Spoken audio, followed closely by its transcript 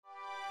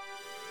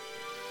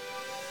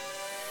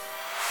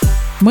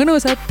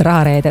Mõnusat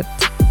rahareedet.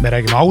 Me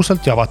räägime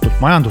ausalt ja avatult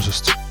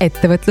majandusest,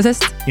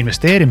 Ettevõtlusest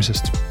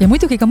investeerimisest. ja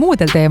muidugi ka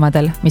muudel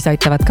teemadel, mis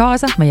aitavad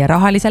kaasa meie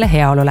rahalisele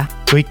heaolule.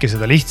 Kõike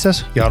seda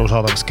lihtsas ja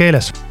arusaadavas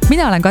keeles.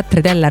 Mina olen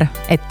Katri Teller,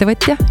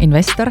 ettevõtja,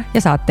 investor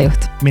ja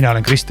saatejuht. Mina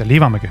olen Kristjan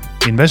Liivamägi,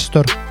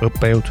 investor,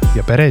 õppejõud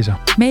ja pereisa.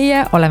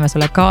 Meie oleme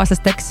sulle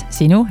kaaslasteks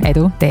sinu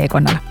edu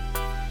teekonnal.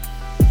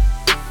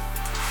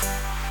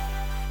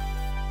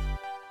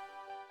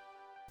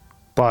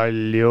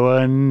 Palju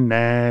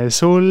õnne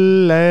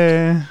sulle,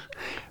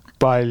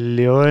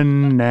 palju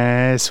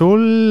õnne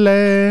sulle,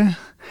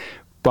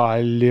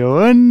 palju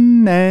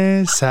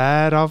õnne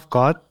säärab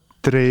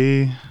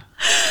Katri,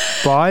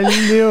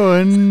 palju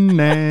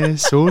õnne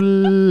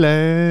sulle.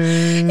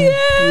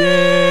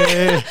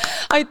 Yeah.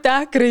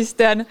 Aitäh,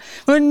 Kristjan!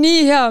 Mul on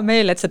nii hea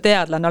meel, et sa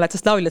teadlane oled,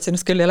 sest lauljad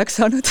sinust küll ei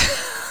oleks saanud.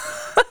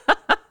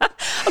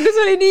 Aga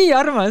see oli nii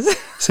armas.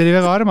 See oli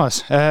väga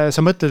armas.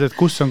 Sa mõtled, et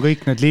kus on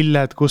kõik need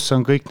lilled, kus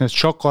on kõik need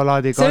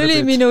šokolaadikarbid? See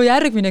oli minu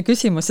järgmine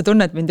küsimus. Sa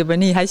tunned mind juba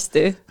nii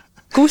hästi.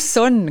 Kus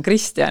on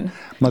Kristjan?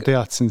 Ma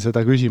teadsin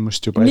seda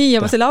küsimust juba ette. Nii,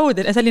 ja ma selle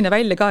audin selline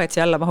välja ka, et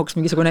siia alla mahuks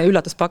mingisugune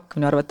üllatuspakk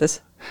minu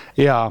arvates.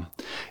 Ja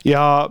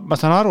ma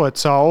saan aru,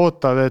 et sa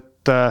ootad,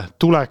 et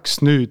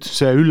tuleks nüüd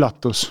see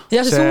üllatus.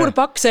 Ja see suur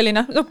pakk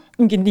selline,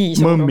 mingi nii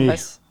suur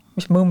umbes.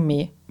 Mis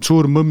mõmmi?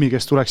 Suur mõmmi,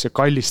 kes tuleks ja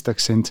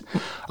kallistaks sind.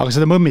 Aga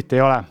seda mõmmit ei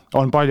ole.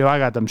 On palju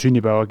ägedam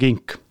sünnipäeva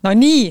kink. No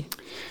nii!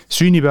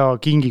 Sünnipäeva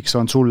kingiks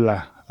on sulle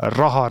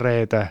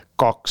rahareede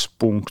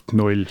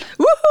 2.0.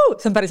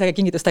 See on päris äge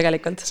kingitus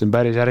tegelikult. See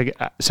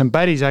on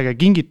päris äge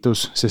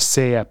kingitus, sest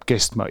see jääb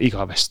kestma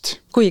igavesti.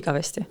 Kui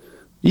igavesti?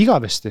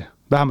 Igavesti.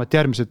 Vähemalt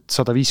järgmised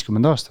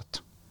 150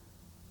 aastat.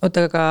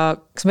 Oota, aga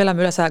kas me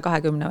elame üle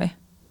 120 või?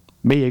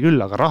 Meie küll,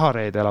 aga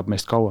rahareede elab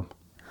meist kauem.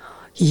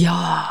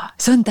 Jaa,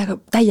 see on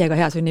täiega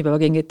hea sünnipäeva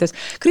kingitus.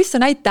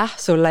 Kristjan, aitäh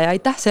sulle ja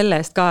aitäh selle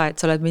eest ka, et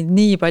sa oled mind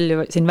nii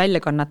palju siin välja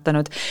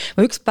kannatanud.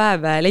 Ma üks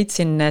päev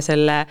leidsin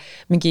selle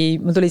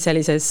mul tuli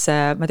sellises,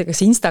 ma ei tea,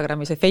 kas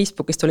Instagramis või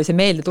Facebookis tuli see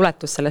meelde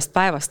tuletus sellest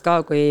päevast ka,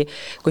 kui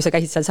sa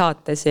käisid seal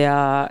saates ja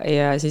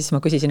siis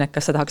ma küsisin, et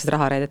kas sa tahaksid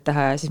rahareedet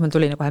teha ja siis mul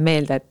tuli kohe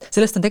meelde, et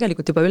sellest on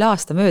tegelikult juba üle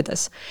aasta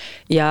möödas.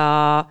 Ja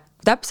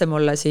täpsem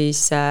olla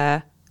siis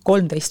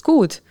 13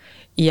 kuud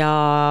ja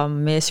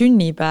meie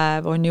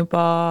sünnipäev on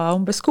juba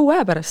umbes 6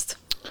 aja pärast.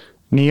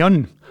 Nii on,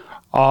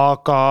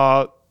 aga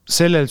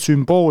sellel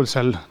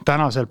sümboolsel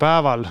tänasel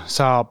päeval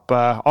saab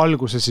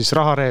alguse siis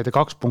rahareede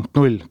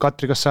 2.0.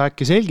 Katri, kas sa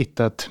äkki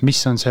selgitad,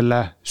 mis on selle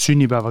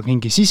sünnipäeva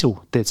kingi sisu?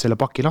 Teed selle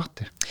paki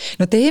lahti?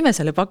 No teeme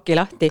selle paki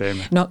lahti.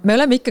 No me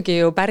oleme ikkagi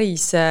ju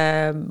päris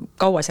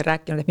kaua siin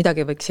rääkinud, et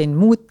midagi võiks siin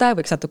muuta,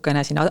 võiks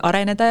natukene siin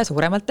areneda ja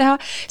suuremalt teha.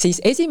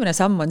 Siis esimene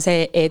samm on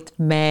see, et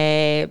me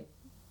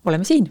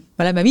oleme siin,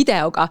 me oleme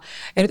videoga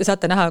ja nüüd te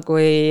saate näha,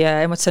 kui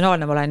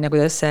emotsionaalne ma olen ja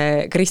kuidas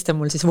Kristjan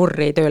mul siis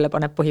vurri tööle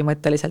paneb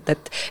põhimõtteliselt,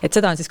 et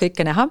seda on siis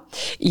kõike näha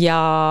ja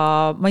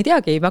ma ei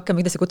teagi, me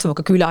hakkame kindlasti kutsuma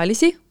ka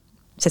külalisi,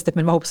 sest et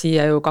meil mahub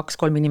siia ju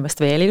 2-3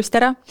 inimest veel just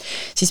ära,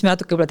 siis me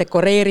natuke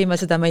dekoreerime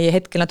seda meie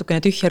hetkel natukene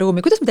tühja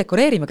ruumi. Kuidas me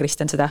dekoreerime,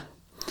 Kristjan, seda?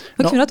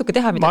 Võiksime natuke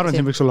teha midagi? Ma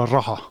arvan, siin võiks olla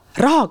raha.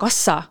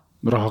 Rahakassa?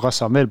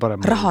 Rahakassa on veel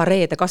parem.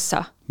 Rahareede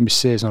kassa? Mis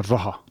sees on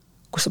raha?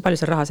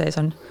 Palju seal raha sees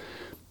on?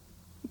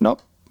 No,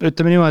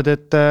 ütleme niimoodi,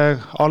 et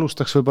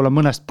alustaks võib-olla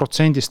mõnest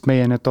protsendist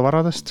meie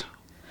netovaradest.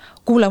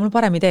 Kuule, mul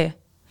parem idee.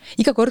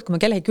 Iga kord, kui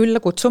me kellegi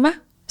külla kutsume,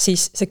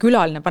 siis see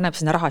külaline paneb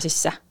sinna raha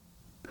sisse.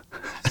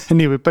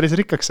 Nii võib päris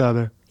rikkaks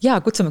saada. Jaa,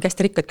 kutsume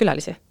kästi rikkad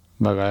külalisi.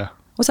 Väga hea.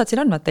 Osad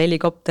siin on, vaata,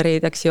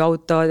 helikopterid, eks ju,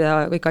 autod ja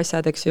kõik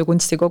asjad, eks ju,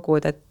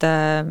 kunstikogud, et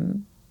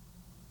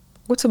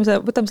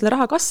võtame selle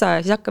rahakassa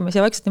ja siis hakkame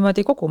siia vaikselt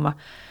niimoodi koguma.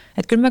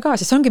 Et küll me ka,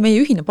 siis ongi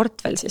meie ühine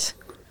portfell siis.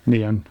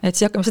 Nii on. Et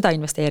siis hakkame seda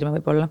investeerima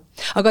võib-olla.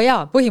 Aga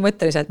jaa,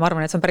 põhimõtteliselt ma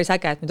arvan, et see on päris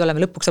äge, et me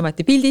tuleme lõpuks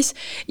ometi pildis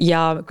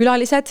ja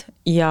külalised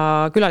ja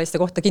külaliste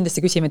kohta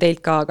kindlasti küsime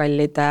teilt ka,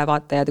 kallid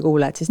vaatajad ja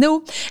kuulajad siis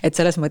nõu, et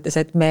selles mõttes,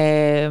 et ma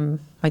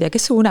ei tea,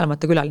 kes su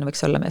unelmatu külaline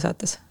võiks olla meie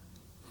saates?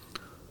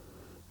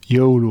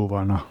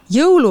 Jõuluvana.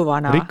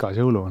 Jõuluvana?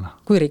 Rikas jõuluvana.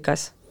 Kui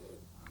rikas?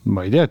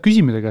 Ma ei tea,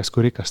 küsime te käest,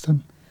 kui rikas ta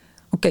on.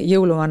 Okei,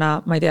 jõuluvana,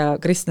 ma ei tea,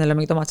 Kristjanile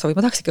mingid omad soovid,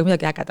 ma tahaks ikka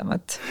midagi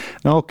ägedamat.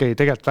 No okei,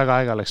 tegelikult väga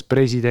äge oleks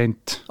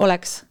president,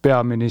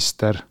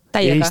 peaminister,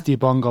 Eesti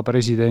Panga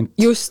president.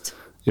 Just.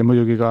 Ja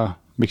muidugi ka,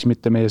 miks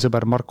mitte meie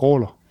sõber Marko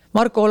Oolo.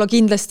 Marko Oolo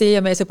kindlasti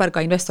ja meie sõber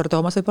ka investor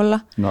Toomas võib-olla.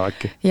 No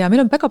äkki. Ja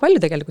meil on väga palju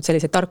tegelikult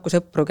selliseid tarku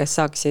sõpru, kes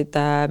saaksid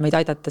meid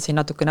aidata siin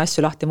natukene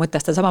asju lahti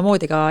mõtestada,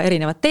 samamoodi ka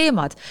erinevad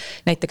teemad,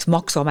 näiteks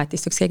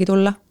maksuametist võiks keegi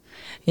tulla.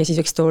 Ja siis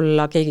võiks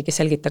tulla keegi, kes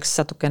selgitaks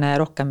natukene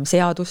rohkem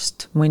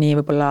seadust, mõni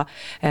võib-olla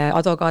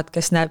advokaat,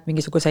 kes näeb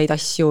mingisuguseid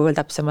asju veel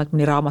täpsemalt,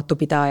 mõni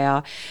raamatupidaja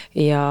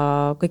ja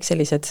kõik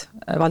sellised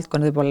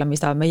valdkonnad võib-olla,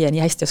 mis ta meie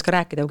nii hästi oska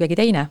rääkida kui keegi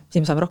teine,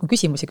 siis me saame rohkem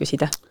küsimusi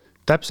küsida.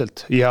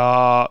 Täpselt ja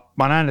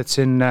ma näen, et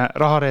siin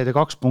rahareede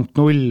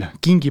 2.0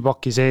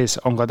 kingipaki sees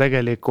on ka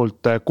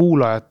tegelikult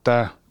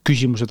kuulajate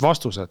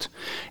küsimused-vastused.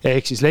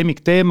 Ehk siis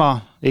lemmikteema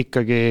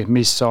ikkagi,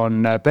 mis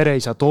on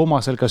pereisa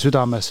Toomasel ka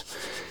südames,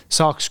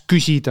 saaks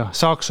küsida,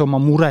 saaks oma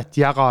muret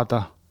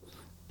jagada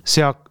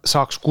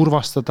saaks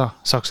kurvastada,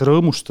 saaks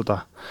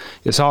rõõmustada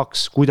ja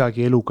saaks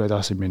kuidagi eluga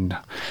edasi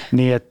minna.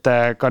 Nii et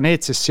ka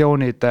need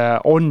sessioonid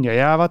on ja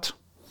jäävad,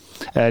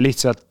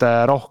 lihtsalt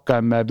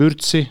rohkem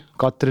vürtsi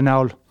Katri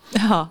näol.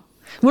 Aha,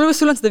 mul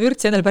sul on seda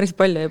vürtsi endal päris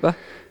palju juba.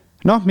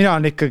 Noh, mina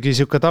on ikkagi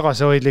siuke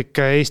tagasihoidlik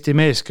Eesti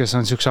mees, kes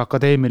on siukse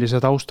akadeemilise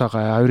taustaga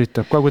ja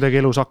üritab ka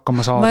kuidagi elus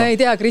hakkama saada. Ma ei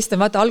tea, Kristjan,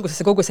 vaata,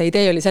 alguses kogu see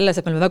idee oli selles,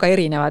 et me oleme väga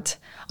erinevad.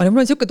 Aga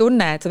mul on siuke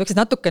tunne, et sa peaksid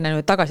natukene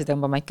nüüd tagasi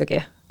tõmbama ikkagi.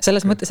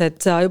 Selles mõttes,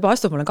 et sa juba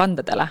astud mulle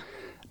kandadele.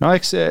 No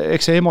eks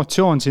see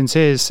emotsioon siin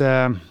sees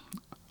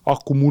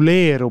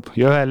akumuleerub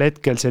ja ühel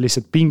hetkel see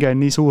lihtsalt pinge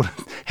on nii suur,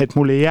 et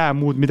mul ei jää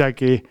muud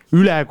midagi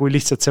üle, kui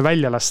lihtsalt see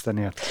välja lasta.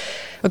 Nii et.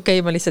 Okei,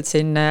 ma lihtsalt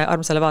siin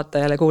armsale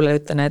vaatajale kuulele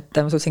ütlen, et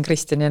ma suutsin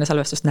Kristjani enne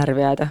salvestust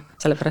närvi jääda,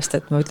 sellepärast,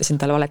 et ma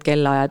ütlesin talle valed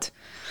kellaajad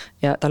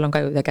ja tal on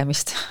ka ju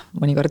tegemist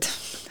mõnikord,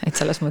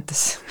 et selles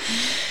mõttes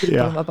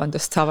palun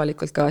vabandust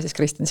avalikult ka siis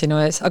Kristjan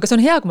sinu ees. Aga see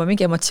on hea, kui ma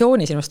mingi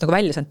emotsiooni sinust nagu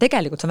välja saan,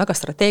 tegelikult see on väga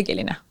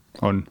strateegiline.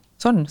 On.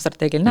 See on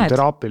strateegiline.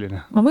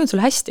 Teraapiline. Ma mõjun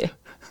sulle hästi.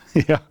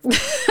 Jah.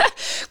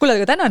 Kuule,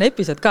 aga tänane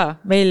episood ka,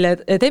 meil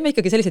teeme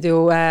ikkagi sellised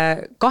ju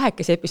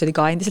kahekesi episoodi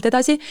ka endiselt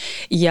edasi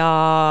ja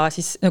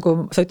siis nagu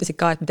sa ütlesid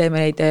ka, et me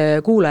teeme neid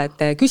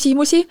kuulajate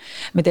küsimusi,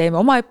 me teeme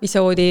oma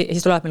episoodi ja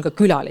siis tulevad meil ka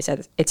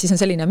külalised, et siis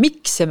on selline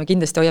miks ja me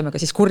kindlasti hoiame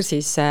ka siis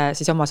kursis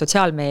siis oma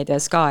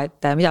sotsiaalmeedias ka,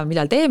 et mida me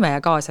millal teeme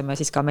ja kaasame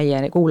siis ka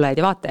meie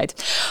kuulajaid ja vaatajaid.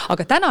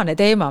 Aga tänane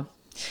teema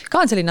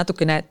ka on selline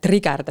natukene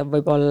triggerdav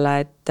võib-olla,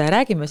 et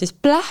räägime siis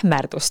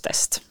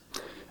plähmerdustest.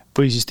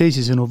 Või siis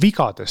teisisõnu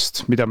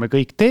vigadest, mida me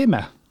kõik teeme,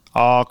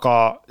 aga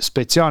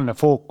spetsiaalne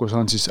fookus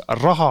on siis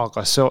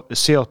rahaga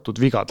seotud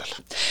vigadel.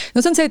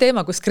 No see on see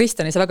teema, kus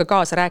Kristjan ei saa väga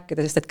kaasa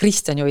rääkida, sest et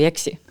Kristjan ju ei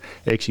eksi.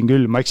 Eksin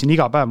küll, ma eksin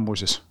iga päev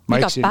muuses.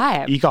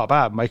 Iga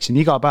päev, ma eksin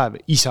iga päev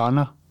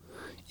isana,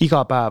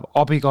 iga päev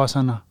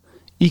abikaasana,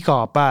 iga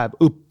päev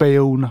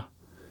õppejõuna,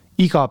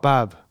 iga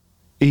päev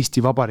Eesti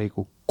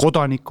Vabariigi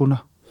kodanikuna.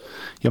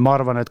 Ja ma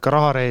arvan, et ka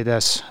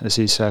Rahareedes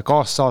siis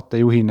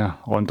kaassaatejuhina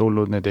on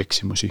tulnud need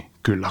eksimusi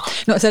küllaga.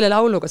 No selle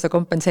lauluga sa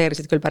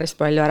kompenseerisid küll päris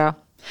palju ära,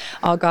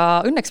 aga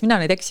õnneks mina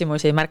neid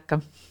eksimusi ei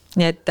märka.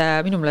 Nii et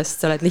minu meelest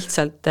sa oled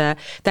lihtsalt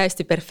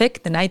täiesti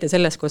perfektne näide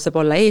selles, kus saab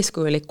olla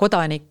eeskujulik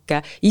kodanik,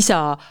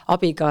 isa,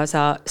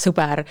 abikaasa,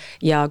 sõber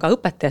ja ka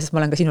õpetaja, sest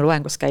ma olen ka sinu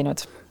loengus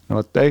käinud. No,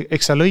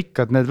 eks sa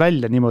lõikad need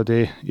välja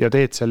niimoodi ja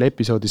teed selle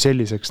episoodi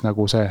selliseks,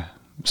 nagu see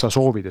sa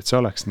soovid, et see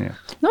oleks nii.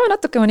 No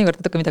natuke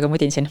midagi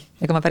mudin siin,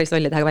 ega ma päris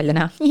lolli taha välja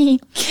näha.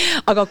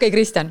 Aga okei,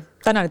 Kristjan,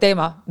 tänane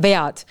teema,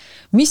 vead.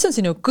 Mis on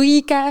sinu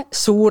kõige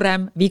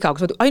suurem viga,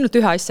 kui sa ainult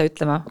ühe asja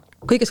ütlema,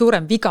 kõige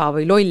suurem viga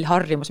või loll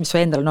harjumus, mis su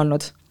endal on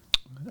olnud?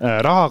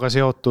 Rahaga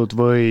seotud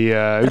või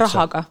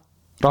üldse?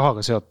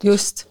 Rahaga seotud.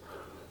 Just.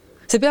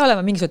 See pea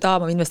olema mingi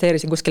ma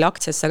investeerisin kuskile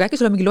aktsiasse, aga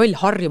äkki sul on mingi loll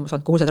harjumus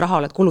olnud, kuhu sa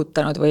raha oled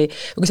kulutanud või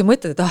kui sa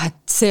mõtled,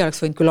 et see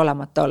oleks võinud küll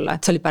olemata olla,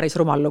 et see oli päris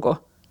rumal lugu.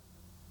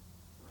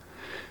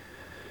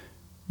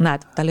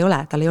 Näed, tal ei ole.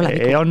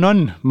 Ei,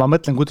 on. Ma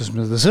mõtlen, kuidas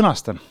ma seda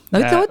sõnastan. No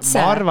ütle otse.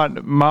 Ma arvan,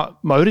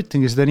 ma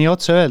üritingi seda nii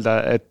otse öelda,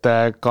 et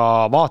ka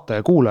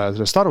vaataja kuulaja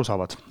sellest aru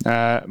saavad.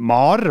 Ma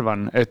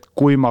arvan, et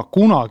kui ma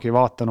kunagi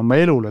vaatan oma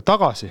elule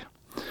tagasi,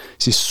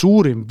 siis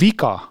suurim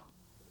viga,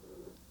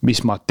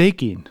 mis ma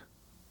tegin,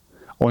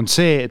 on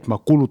see, et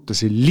ma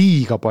kulutasin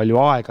liiga palju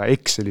aega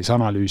Excelis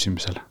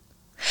analüüsimisele.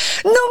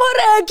 No ma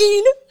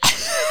räägin!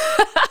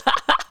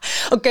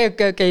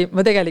 Okei,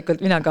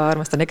 mina ka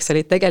armastan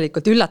Excelit,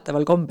 tegelikult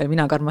üllataval kombel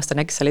mina ka armastan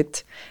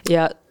Excelit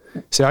ja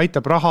see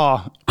aitab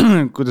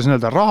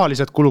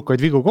rahaliselt kulukaid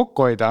vigu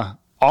kokku hoida,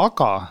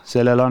 aga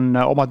sellel on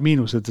omad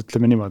miinused,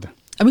 ütleme niimoodi.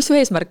 Aga mis su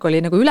eesmärk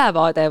oli, nagu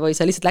ülevaade või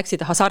sa lihtsalt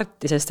läksid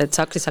hasarti, sest et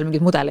sa hakkasid seal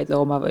mingid mudeleid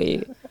looma või?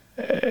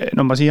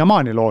 No ma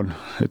siiamaani loon,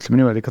 ütleme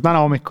niimoodi, ikka täna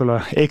hommikul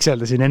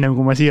ekseldasin ennem,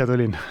 kui ma siia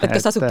tulin. Et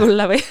kas tasub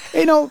tulla või?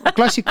 Ei no,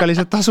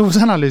 klassikalised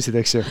tasuvusanalüüsid,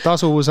 eks ju.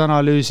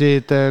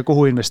 Tasuvusanalüüsid,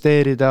 kuhu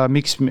investeerida,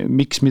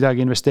 miks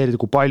midagi investeerida,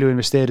 kui palju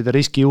investeerida,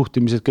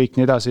 riskijuhtimised, kõik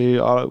nii edasi,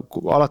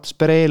 alates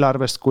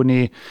pere-eelarvest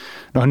kuni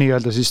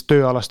nii-öelda siis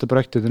tööalaste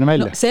projektidena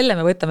välja. No, selle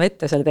me võtame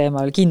ette selle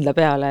teemal kindla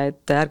peale,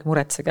 et ärge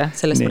muretsege,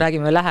 sellest me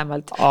räägime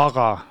lähemalt.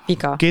 Aga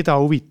keda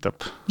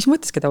huvitab? Mis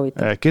mõttes keda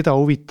huvitab? Keda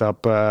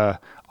huvitab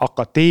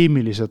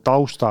akadeemilise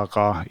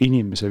taustaga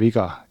inimese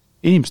viga.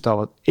 Inimesed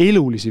tahavad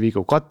elulisi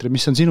vigu. Katri,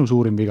 mis on sinu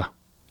suurim viga?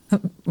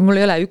 Mul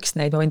ei ole üks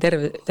neid, ma võin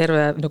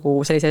terve nagu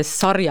sellise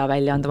sarja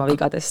välja anda oma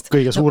vigadest.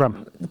 Kõige suurem?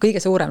 Kõige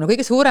suurem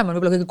on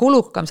võib-olla kõige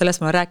kulukam,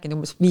 sellest ma olen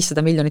rääkinud umbes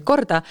 500 miljonit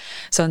korda.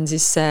 See on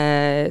siis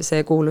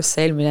see kuulus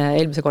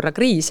eelmise korra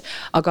kriis,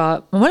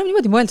 aga ma olen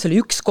niimoodi mõelnud, see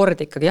oli üks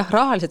kord ikkagi, jah,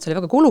 rahaliselt see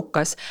oli väga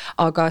kulukas,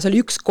 aga see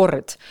oli üks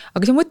kord.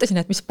 Aga siis mõtlesin,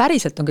 et mis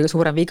päriselt on kõige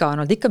suurem viga,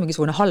 on olnud ikka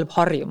mingisugune halb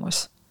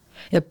harjumus.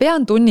 Ja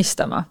pean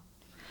tunnistama,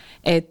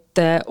 et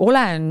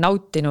olen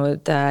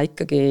nautinud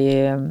ikkagi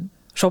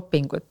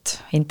shoppingut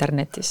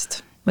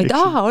internetist. Ma ei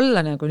taha olla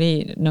nagu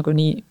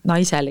nii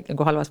naiselik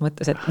nagu halvas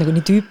mõttes, et nagu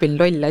nii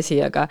tüüpiline loll asi,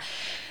 aga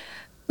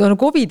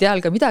COVID ajal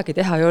ka midagi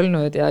teha ei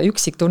olnud ja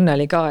üksik tunne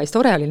oli ka. Ja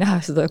tore oli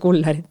näha seda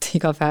kullerit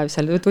iga päev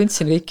seal.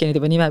 Tundsin kõiki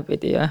nüüd juba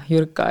nimepidi ja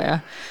Jürka ja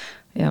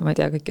ja ma ei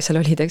tea, kõik, kes seal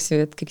olid, eks ju,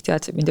 et kõik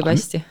teadsid mind juba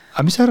hästi.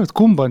 Aga mis sa arvad,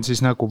 kumb on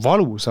siis nagu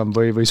valusam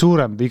või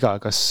suurem viga,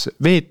 kas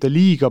veeta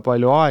liiga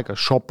palju aega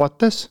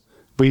shopates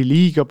või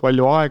liiga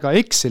palju aega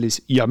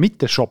Excelis ja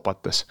mitte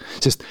shopates?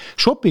 Sest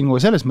shoppingu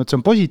selles mõttes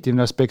on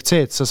positiivne aspekt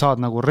see, et sa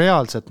saad nagu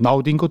reaalset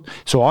naudingut,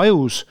 su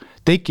ajus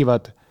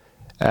tekivad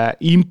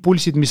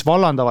impulsid, mis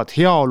vallandavad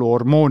heaolu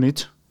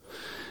hormoonid.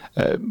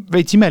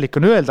 Veits imelik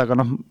on öelda, aga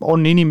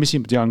on inimesi,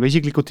 ma tean ka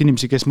isiklikult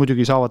inimesi, kes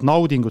muidugi saavad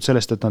naudingut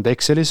sellest, et nad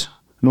Excelis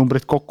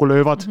numbrid kokku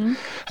löövad.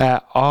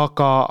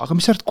 Aga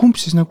mis sa arvad, kumb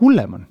siis nagu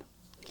hullem on?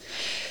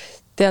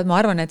 Tead, ma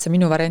arvan, et see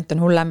minu variant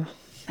on hullem.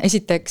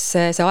 Esiteks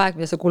see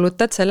aeg, mida sa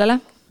kulutad sellele,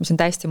 mis on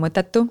täiesti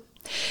mõttetu.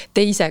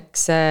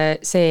 Teiseks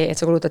see, et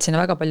sa kulutad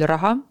sinna väga palju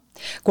raha.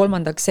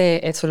 Kolmandaks see,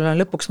 et sul on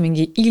lõpuks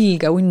mingi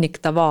ilge unnik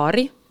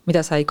tavaari,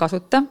 mida sa ei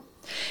kasuta.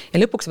 Ja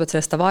lõpuks sa pead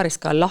sellest tavaarist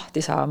ka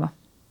lahti saama.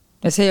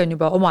 Ja see on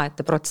juba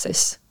omaette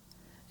protsess.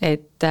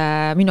 Et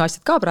minu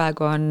asjad ka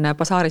praegu on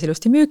basaaris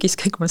ilusti müügis,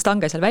 kõik on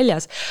stange seal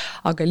väljas,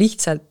 aga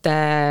lihtsalt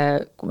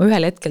kui ma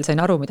ühel hetkel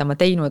sain aru, mida ma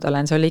teinud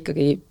olen, see oli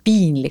ikkagi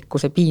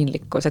piinlikkus,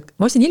 et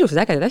ma ostsin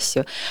ilusad ägedaid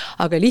asju,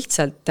 aga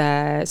lihtsalt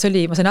see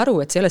oli, ma sain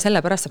aru, et see ei ole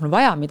selle pärast, et mul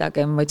vaja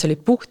midagi, vaid see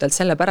oli puhtalt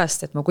selle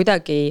pärast, et ma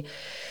kuidagi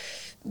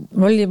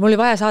mul oli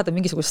vaja saada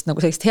mingisugust nagu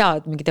sellist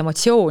head mingit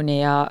emotsiooni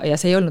ja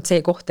see ei olnud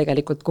see koht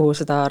tegelikult, kuhu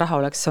seda raha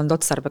oleks olnud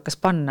otstarbekas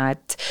panna,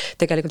 et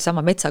tegelikult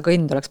sama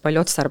metsakõnd oleks palju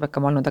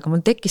otstarbekam olnud, aga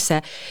mul tekkis see,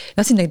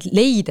 siin neid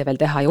leide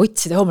veel teha ja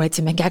otsida, ma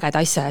leidsin mingi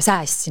ägeda asja ja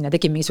säästsin ja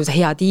tegin mingisuguse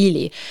hea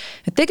diili.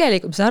 Et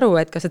tegelikult ma saan aru,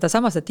 et ka seda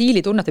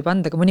diili tunnet võib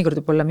anda, aga mõnikord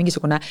võib olla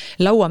mingisugune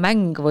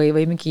lauamäng või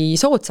mingi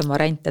soodsam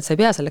variant, et sa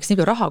ei pea selleks nii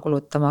palju raha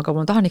kulutama, aga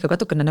ma tahan ikka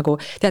katukene nagu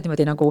tead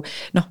niimoodi nagu,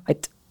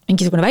 et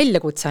mingisugune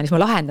väljakutse on, siis ma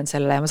lahendan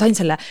selle ja ma sain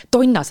selle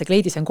tonnase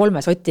kleidi, see on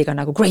 3 sotiga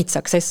nagu great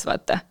success,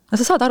 vaata. No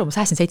sa saad aru, ma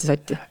sääsin 7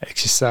 sotti.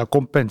 Ehk siis sa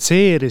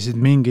kompenseerisid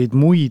mingeid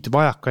muid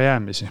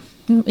vajakajäämisi?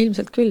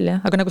 Ilmselt küll, jah.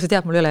 Aga nagu sa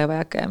tead, mul ei ole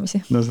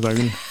vajakajäämisi. No seda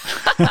küll.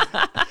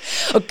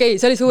 Okei,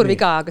 see oli suur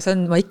viga, aga see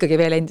on, ma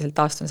ikkagi veel endiselt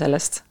taastun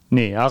sellest.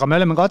 Nii, aga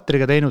me oleme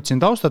Katriga teinud siin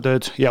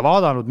taustatööd ja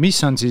vaadanud,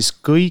 mis on siis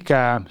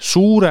kõige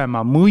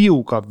suurema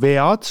mõjuga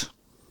vead,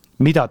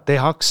 mida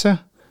tehakse,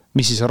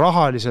 mis siis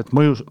rahaliselt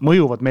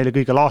mõjuvad meile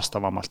kõige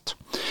laastavamalt.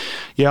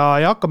 Ja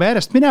hakkame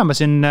järjest minema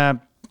siin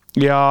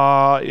ja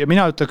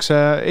mina ütleks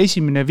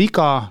esimene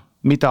viga,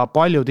 mida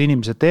paljud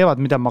inimesed teevad,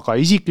 mida ma ka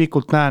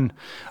isiklikult näen,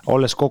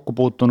 olles kokku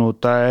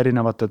puutunud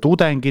erinevate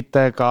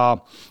tudengitega,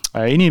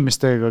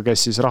 inimestega,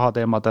 kes siis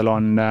rahateemadel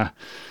on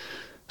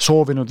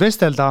soovinud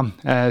vestelda,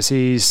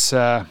 siis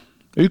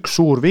üks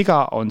suur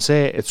viga on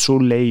see, et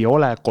sul ei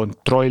ole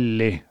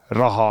kontrolli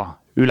raha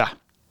üle.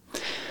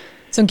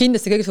 See on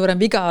kindlasti kõige suurem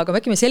viga, aga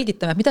äkki me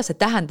selgitame, et mida see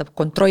tähendab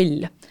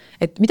kontroll.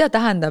 Et mida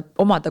tähendab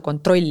omada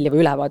kontrolli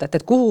või ülevaadet,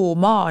 et kuhu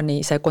maani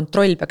see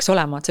kontroll peaks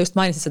olema, et sa just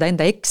mainisid seda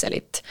enda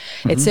Excelit.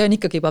 Et see on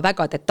ikkagi juba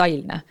väga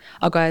detailne.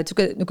 Aga et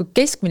nagu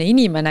keskmine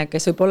inimene,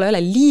 kes võib-olla ei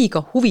ole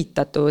liiga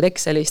huvitatud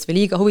Excelist või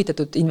liiga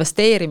huvitatud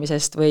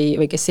investeerimisest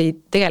või kes ei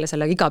tegele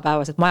selle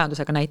igapäevaselt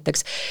majandusega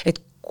näiteks,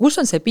 et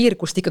kus on see piir,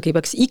 kust ikkagi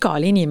peaks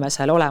igal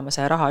inimesel olema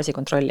see rahaasi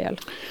kontrolli all?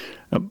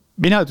 No,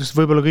 mina ütleks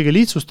võib-olla kõige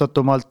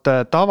lihtsustatumalt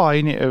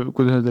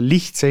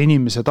lihtsa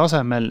inimese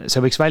tasemel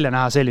see võiks välja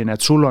näha selline,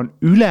 et sul on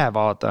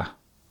ülevaade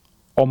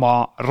oma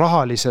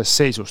rahalisest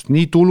seisust,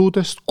 nii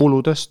tuludest,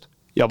 kuludest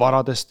ja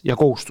varadest ja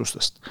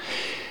kohustustest.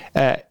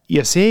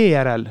 Ja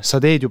seejärel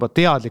sa teed juba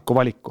teadliku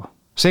valiku.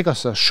 See,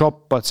 kas sa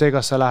shoppad, see,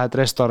 kas sa lähed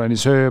restorani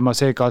sööma,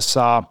 see, kas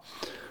sa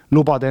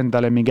lubad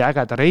endale mingi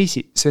ägeda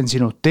reisi, see on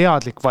sinu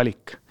teadlik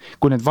valik.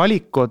 Kui need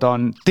valikud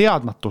on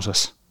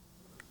teadmatuses,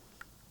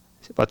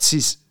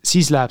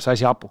 siis läheb see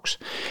asi apuks.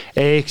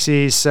 Ehk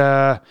siis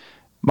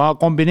ma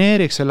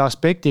kombineeriks selle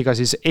aspektiga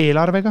siis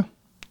eelarvega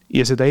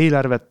ja seda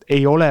eelarvet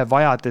ei ole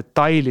vaja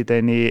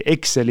detailideni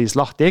Excelis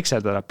lahti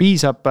ekseldada.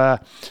 Piisab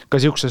ka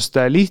siuksest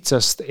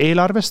lihtsast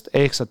eelarvest,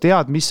 ehk sa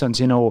tead, mis on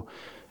sinu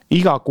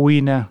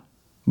igakuine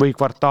või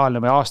kvartaalne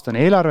või aastane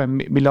eelarve,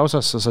 mille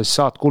osas sa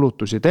saad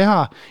kulutusi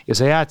teha ja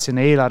sa jääd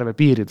sinna eelarve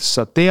piirides.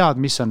 Sa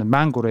tead, mis on need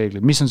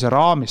mängureeglid, mis on see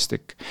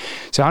raamistik.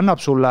 See annab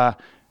sulle,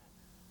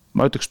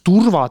 ma ütleks,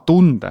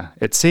 turvatunde,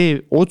 et see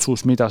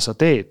otsus, mida sa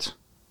teed,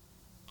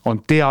 on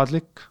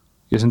teadlik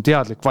ja see on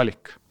teadlik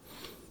valik.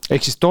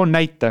 Ehk siis toon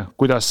näite,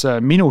 kuidas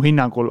minu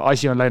hinnangul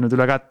asi on läinud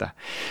üle kätte.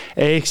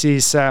 Ehk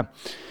siis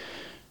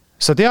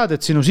sa tead,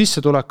 et sinu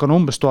sissetulek on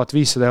umbes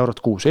 1500 eurot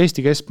kuus,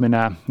 Eesti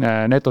keskmine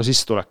neto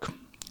sissetulek.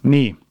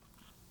 Nii,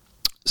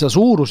 sa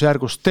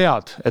suurusjärgust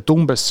tead, et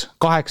umbes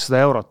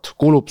 800 eurot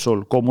kulub sul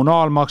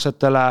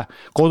kommunaalmaksetele,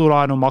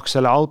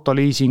 kodulaenumaksele,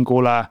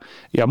 autoliisingule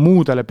ja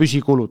muudele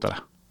püsikuludele.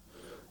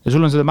 Ja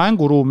sul on seda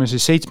mänguruumi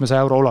siis 700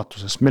 euro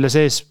ulatuses, mille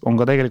sees on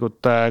ka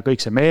tegelikult kõik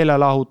see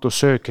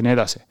meelelahutus, söök ja nii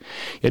edasi.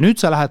 Ja nüüd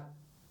sa lähed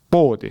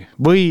poodi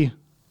või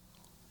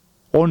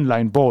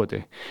online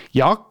poodi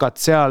ja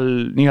hakkad seal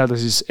nii-öelda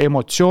siis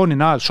emotsiooni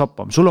najal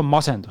shoppama. Sul on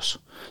masendus.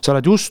 Sa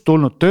oled just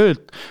tulnud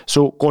töölt,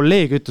 su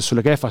kolleeg ütles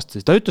sulle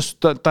kehvasti. Ta ütles,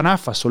 ta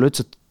nähvas sulle,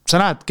 ütles, et sa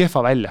näed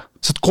kehva välja.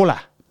 Sa oled kole.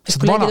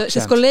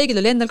 Sest kolleegid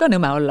oli endal ka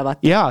nõme olla,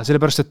 vaata. Jaa,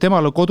 sellepärast, et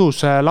temal kodus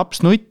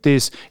laps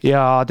nuttis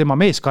ja tema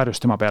mees karjus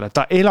tema peale.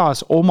 Ta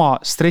elas oma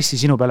stressi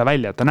sinu peale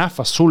välja, ta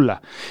nähvas sulle.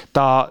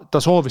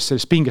 Ta soovis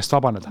sellest pingest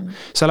vabaneda.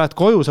 Sa lähed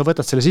koju, sa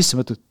võtad selle sisse,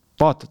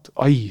 vaatad,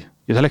 ai,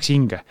 ja ta läks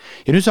hinge.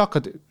 Ja nüüd sa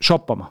hakkad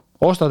shoppama.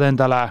 Ostad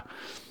endale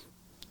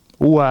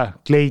uue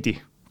kleidi,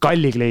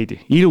 kalli kleidi,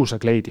 ilusa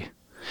kleidi.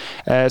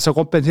 Sa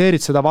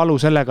kompenseerid seda valu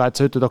sellega,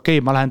 et sa ütled, okei,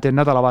 ma lähen teen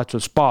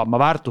nädalavahetusel spa,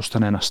 ma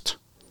väärtustan ennast.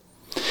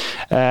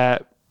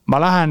 Ma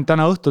lähen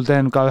täna õhtul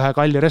teen ka ühe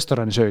kalli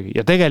restorani söögi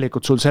ja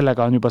tegelikult sul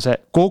sellega on juba see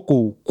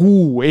kogu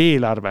kuu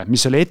eelarve,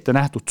 mis oli ette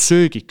nähtud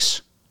söögiks,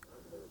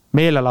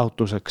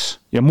 meelelahutuseks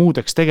ja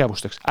muudeks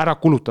tegevusteks ära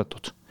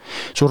kulutatud.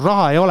 Sul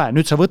raha ei ole,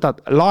 nüüd sa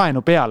võtad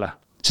laenu peale,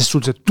 sest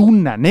sul see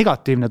tunne,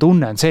 negatiivne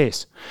tunne on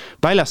sees.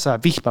 Väljas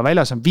sajab vihma,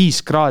 väljas on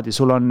 5 kraadi,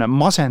 sul on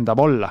masendav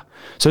olla.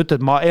 Sa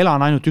ütled, ma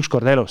elan ainult üks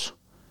kord elus.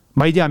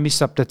 Ma ei tea, mis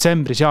saab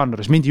detsembris,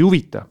 jaanuaris, mind ei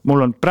huvita.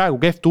 Mul on praegu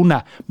kehv tunne,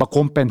 ma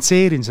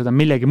kompenseerin seda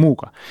millegi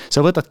muuga. Sa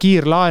võtad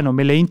kiirlaenu,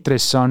 mille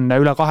intress on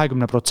üle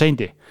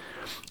 20%.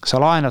 Sa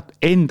laenad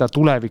enda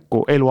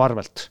tuleviku elu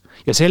arvelt.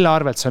 Ja selle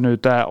arvelt sa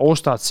nüüd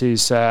ostad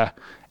siis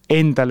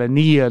endale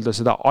nii-öelda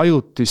seda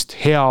ajutist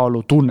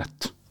heaolu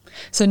tunnet.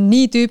 See on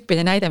nii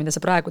tüüpiline näide, mida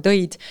sa praegu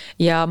tõid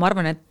ja ma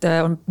arvan, et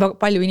on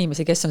palju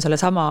inimesi, kes on selle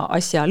sama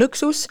asja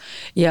lõksus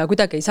ja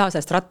kuidagi ei saa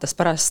sellest rattast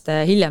pärast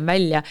hiljem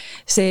välja.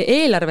 See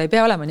eelarve ei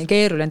pea olema nii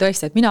keeruline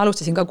tõesti, et mina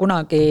alustasin ka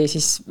kunagi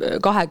siis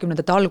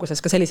 20. alguses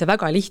ka sellise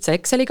väga lihtsa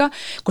Exceliga,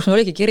 kus mul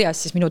oligi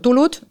kirjas siis minu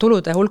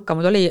tulude hulka,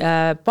 mul oli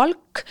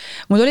palk,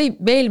 mul oli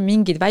veel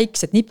mingid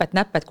väiksed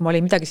nipet-näpped, kui ma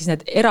olin midagi siis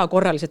need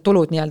erakorralised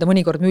tulud nii-öelda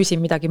mõnikord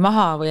müüsin midagi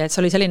maha või et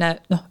see oli selline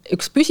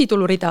üks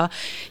püsitulurida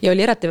ja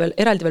oli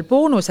eraldi veel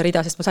boonuse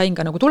rida, sest ma sain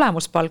ka nagu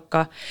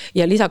tulemuspalka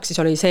ja lisaks siis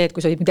oli see, et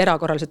kui sa olid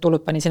erakorralised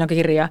tulud panin sinna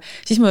kirja,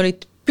 siis mul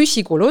olid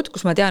püsikulud,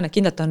 kus ma tean, et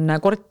kindlalt on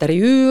korteri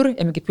üür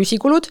ja mingid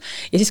püsikulud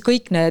ja siis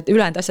kõik need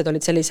ülejäänud asjad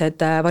olid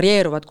sellised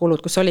varieeruvad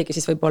kulud, kus oligi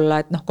siis võib-olla,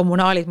 et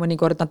kommunaalid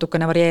mõnikord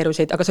natukene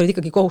varieerusid, aga see olid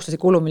ikkagi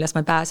kohustuslik kulu, millest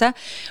ma ei pääse.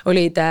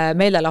 Olid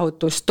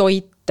meelelahutus,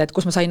 toit, et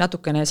kus ma sain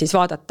natukene siis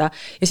vaadata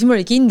ja siis mul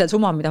oli kindel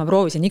summa, mida ma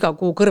proovisin iga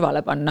kuu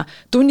kõrvale panna.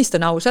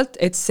 Tunnistan ausalt,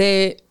 et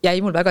see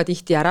jäi mul väga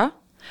tihti ära,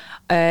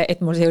 et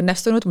mul see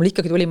õnnestunud, mul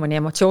ikkagi tuli mõni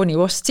emotsiooni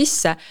ost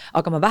sisse,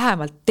 aga ma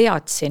vähemalt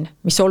teadsin,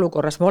 mis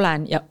olukorras ma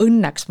olen ja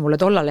õnneks mulle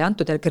tollal ei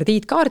antud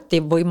krediitkaarti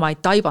või ma ei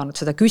taibanud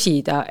seda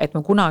küsida, et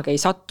ma kunagi ei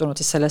sattunud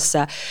siis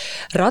sellesse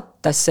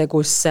rattasse,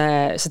 kus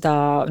seda,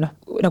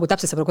 nagu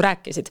täpselt sa praegu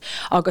rääkisid.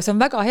 Aga see on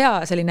väga hea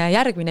selline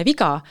järgmine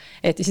viga,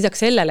 et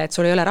lisaks sellele, et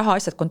sul ei ole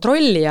rahaasjad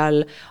kontrolli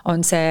all,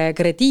 on see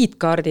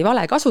krediitkaardi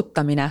vale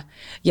kasutamine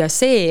ja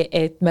see,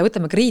 et me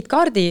võtame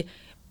krediitkaardi.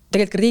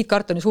 Tegelikult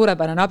krediitkaart on ju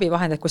suurepärane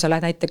abivahend, et kui sa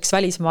lähed näiteks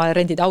välismaal,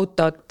 rendid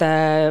autot,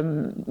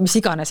 mis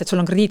iganes, et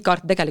sul on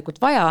krediitkaarti tegelikult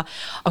vaja,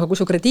 aga kui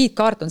su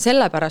krediitkaart on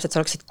sellepärast, et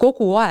sa oleksid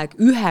kogu aeg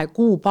 1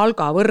 kuu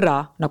palga võrra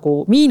nagu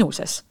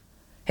miinuses,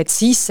 et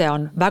siis see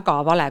on väga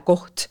vale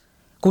koht,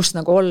 kus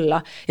nagu olla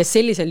ja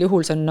sellisel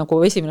juhul see on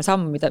nagu esimene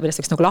samm, millest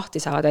võiks nagu lahti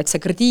saada, et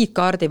see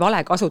krediitkaardi vale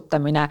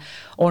kasutamine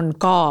on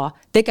ka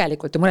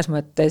tegelikult ju mõnes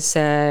mõttes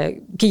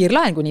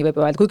kiirlaen, kui nii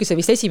võib öelda, kuigi see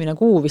vist esimene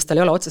kuu vist tal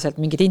ei ole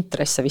otseselt mingid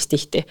intresse vist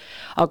tihti.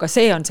 Aga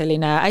see on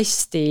selline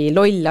hästi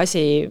loll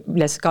asi,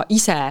 milles ka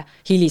ise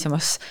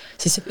hilisemas,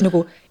 siis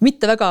nagu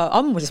mitte väga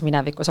ammuses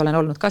minevikus olen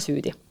olnud ka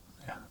süüdi.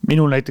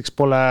 Minul näiteks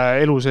pole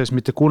elu sees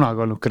mitte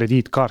kunagi olnud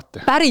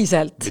krediitkaarte.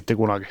 Päriselt? Mitte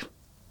kunagi.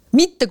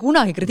 Mitte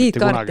kunagi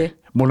krediitkaarti?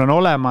 Mul on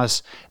olemas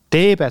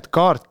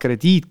debetkaart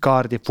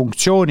krediitkaardi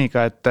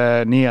funktsiooniga, et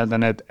nii-öelda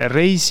need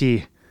reisi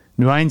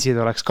nüansid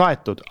oleks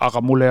kaetud,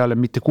 aga mul ei ole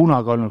mitte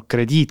kunagi olnud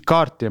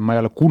krediitkaarti ja ma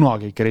ei ole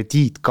kunagi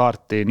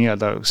krediitkaarti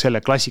nii-öelda selle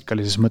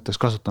klassikalises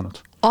mõttes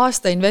kasutanud.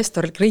 Aasta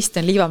investor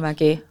Kristjan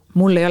Liivamägi,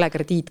 mul ei ole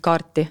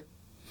krediitkaarti.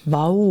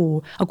 Vau!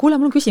 Aga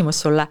kuule, mul on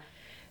küsimus sulle.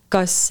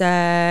 Kas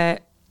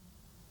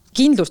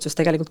kindlustus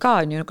tegelikult ka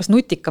on ju, kas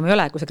nutikam ei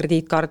ole, kui see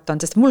krediitkaart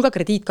on, sest mul ka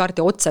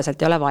krediitkaarti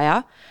otseselt ei ole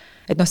vaja.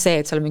 Et see,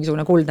 et seal on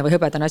mingisugune kuldne või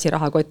hõbedane asi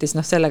rahakotis,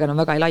 sellega on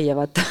väga ei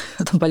laievad.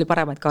 On palju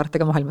paremaid kaarte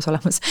ka maailmas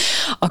olemas.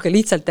 Aga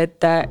lihtsalt,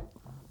 et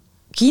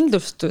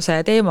kindlustuse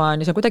teema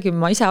on, ja kuidagi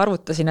ma ise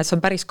arvutasin, et see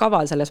on päris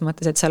kaval selles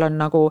mõttes, et seal on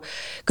nagu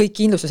kõik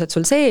kindlustused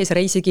sul sees,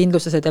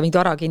 reisikindlustused ja mingid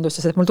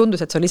varakindlustused, et mul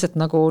tundus, et see on lihtsalt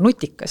nagu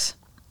nutikas.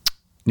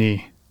 Nii.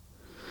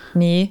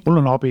 Mul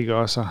on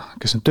abikaasa,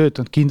 kes on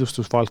töötanud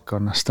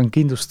kindlustusvaldkonnas, ta on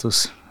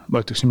kindlustus, ma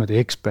ütleks niimoodi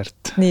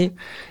ekspert. Nii.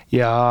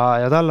 Ja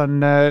tal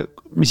on,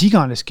 mis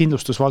iganes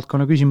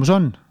kindlustusvaldkonna küsimus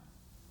on,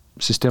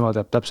 sest tema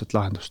teab täpselt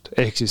lahendust.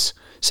 Ehk siis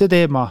see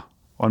teema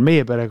on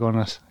meie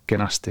perekonnas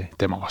kenasti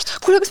tema vastus.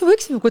 Kuule, kas me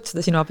võiksime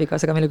kutsuda sinu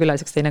abikaasaga meile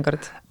külaliseks teine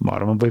kord? Ma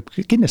arvan, võib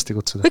kindlasti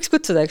kutsuda. Võiks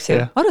kutsuda, eks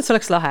ju? Ma arvan, et see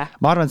oleks lahe.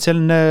 Ma arvan, et see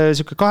on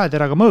selline 2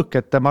 teraga mõõk,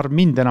 et ma arvan,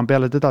 mind enam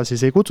peale teda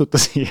siis ei kutsuta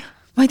siia.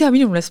 Ma ei tea,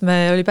 minu meelest me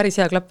oli päris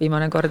hea klapp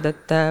viimane kord,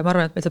 et ma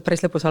arvan, et meil saab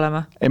päris lõpus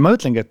olema. Ei, ma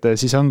ütlengi, et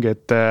siis ongi,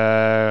 et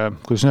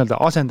kuidas öelda,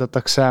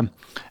 asendatakse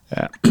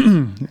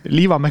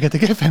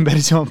Liivamägede kehvem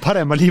versioon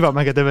parema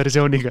Liivamägede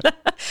versiooniga.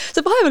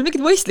 Sa vahepeal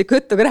mingit mõistlikku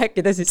juttu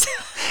rääkida siis.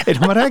 Ei,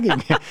 no ma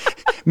räägingi.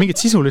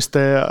 mingit sisulist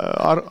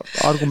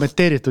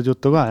argumenteeritud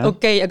juttu ka.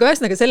 Okei, aga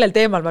ühesõnaga sellel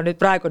teemal ma nüüd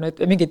praegu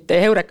mingit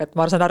heurekat,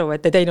 ma saan aru,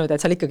 et ei teinud,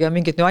 et seal ikkagi on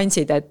mingid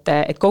nüansid,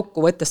 et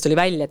kokkuvõttes tuli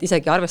välja, et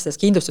isegi arvestades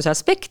kindlustuse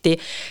aspekti,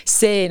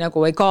 see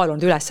nagu ei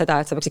kaalunud üles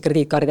seda, et sa peaksid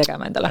krediitkaardi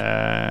tegema endale.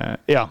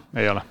 Jaa,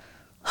 ei ole.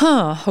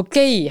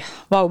 Okei.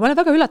 Vau, ma olen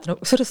väga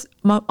üllatanud.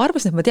 Ma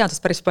arvasin, et ma tean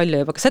sest päris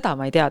palju juba, aga seda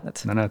ma ei teadnud.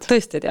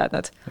 Tõesti ei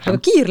teadnud. Aga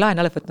kiirlaen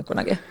oled võtnud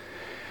kunagi?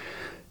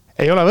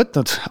 Ei ole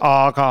võtnud,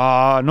 aga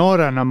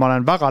noorena ma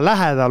olen väga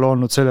lähedal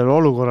olnud sellele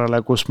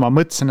olukorrale, kus ma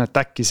mõtlesin, et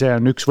äkki see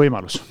on üks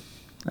võimalus.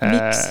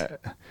 Miks?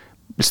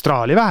 Sest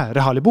raha oli vähe,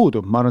 raha oli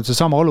puudu. Ma arvan, see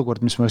sama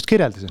olukord, mis ma just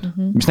kirjeldasin.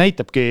 Mis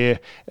näitabki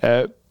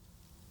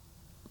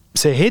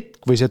see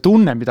hetk või see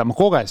tunne, mida ma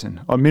kogesin,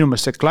 on minu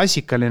meelest see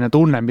klassikaline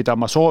tunne, mida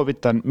ma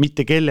soovitan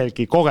mitte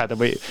kellelgi kogeda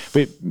või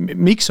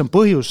miks on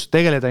põhjus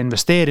tegeleda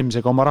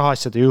investeerimisega, oma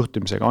rahaasjade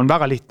juhtimisega, on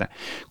väga lihtne.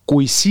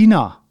 Kui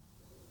sina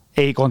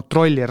ei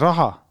kontrolli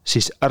raha,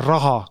 siis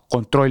raha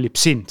kontrollib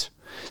sind.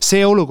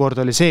 See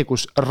olukord oli see,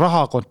 kus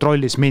raha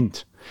kontrollis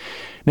mind.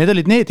 Need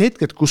olid need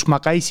hetked, kus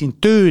ma käisin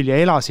tööl ja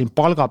elasin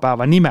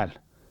palgapäeva nimel.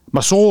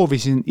 Ma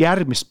soovisin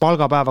järgmist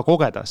palgapäeva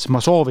kogeda, sest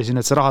ma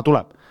soovisin, et see raha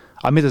tuleb.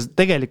 Aga mida see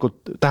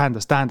tegelikult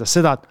tähendas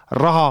seda, et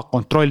raha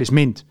kontrollis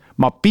mind.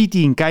 Ma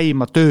pidin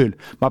käima tööl,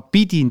 ma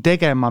pidin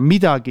tegema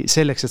midagi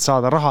selleks, et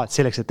saada raha,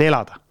 selleks, et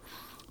elada.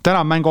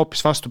 Täna mäng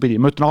hoopis vastupidi,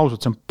 ma ütlen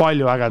ausalt, see on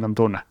palju ägedam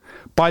tunne.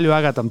 Palju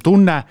ägedam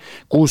tunne,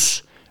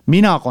 kus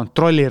mina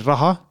kontrollin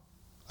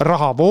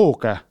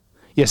rahavooge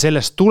ja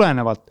sellest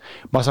tulenevalt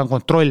ma saan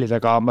kontrollida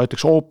ka, ma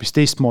ütleks hoopis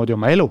teistmoodi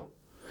oma elu.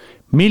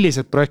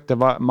 Millised projekte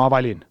ma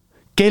valin,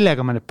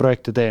 kellega ma need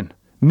projekte teen,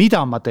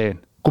 mida ma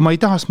teen, kui ma ei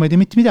taha, ma ei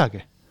tee mitte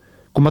midagi.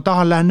 Kui ma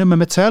tahan, lähen Nõmme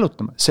metsa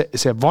jalutama.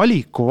 See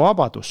valiku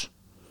vabadus,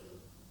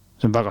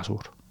 see on väga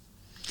suur.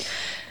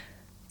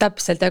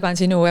 Täpselt jagan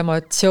sinu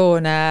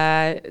emotsioone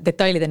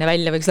detailideni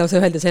välja, võiks lausa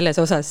öelda selles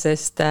osas,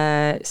 sest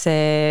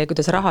see,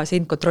 kuidas raha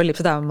sind kontrollib,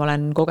 seda ma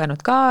olen kogenud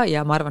ka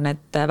ja ma arvan,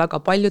 et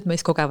väga paljud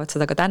meist kogevad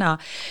seda ka täna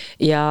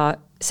ja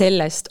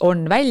sellest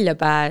on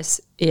väljapääs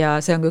ja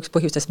see on ka üks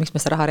põhjustest, miks me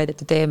seda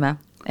rahareedeti teeme.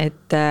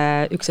 Et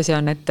üks asi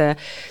on, et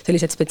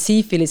sellised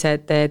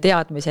spetsiifilised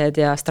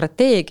teadmised ja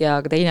strateegia,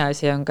 aga teine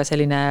asi on ka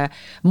selline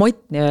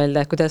mott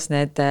nii-öelda, et kuidas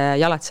need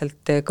jalad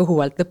sealt kõhu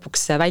alt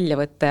lõpuks välja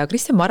võtta. Ja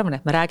Kristjan, ma arvan,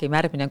 et me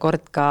räägime järgmine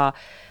kord ka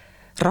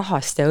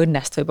rahast ja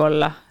õnnest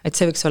võib-olla, et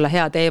see võiks olla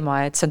hea teema,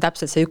 et see on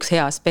täpselt see üks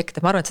hea aspekt,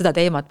 et ma arvan, et seda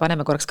teemat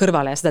paneme korraks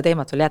kõrvale ja seda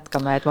teemat veel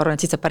jätkame, et ma arvan,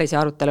 et siit saab päris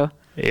hea arutelu.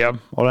 Jah,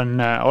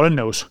 olen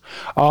nõus.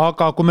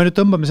 Aga kui me nüüd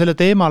tõmbame selle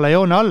teemale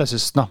joone alla,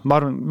 sest ma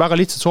arvan, väga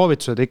lihtsad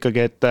soovitused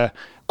ikkagi, et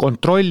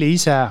kontrolli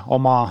ise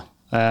oma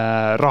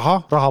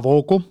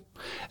rahavoogu.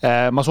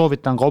 Ma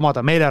soovitan ka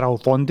omada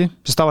meelerahufondi,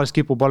 sest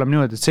tavaliselt kipub olema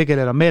niimoodi, et see,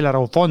 kellel on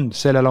meelerahufond,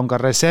 sellel on ka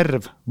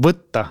reserv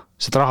võtta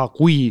seda raha,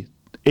 kui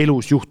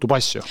elus juhtub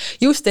asju.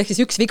 Just, ehk siis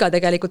üks viga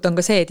tegelikult on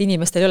ka see, et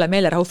inimestel ei ole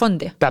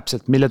meelerahufondi.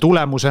 Täpselt, mille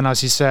tulemusena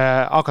siis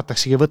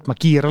hakataksegi võtma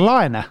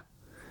kiirlaene,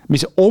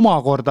 mis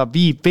omakorda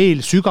viib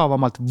veel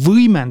sügavamalt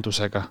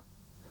võimendusega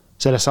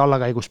sellesse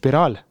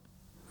allakäiguspiraali.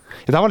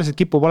 Ja tavaliselt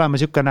kipub olema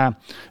niisugune,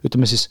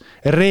 ütleme siis,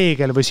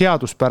 reegel või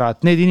seaduspära,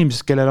 et need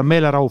inimesed, kellel on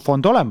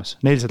meelerahufond olemas,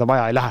 neil seda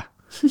vaja ei lähe.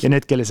 Ja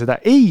need, kelle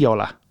seda ei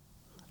ole,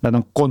 nad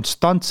on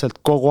konstantselt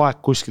kogu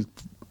aeg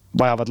kuskilt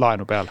vajavad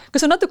laenu peale.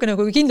 Kas on natuke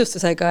nagu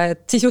kindlustusega,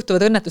 et siis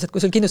juhtuvad õnnetused,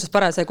 kui sul kindlustus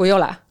parasjagu ei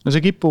ole? No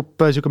see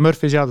kipub siuke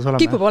Murphy seadus olema.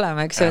 Kipub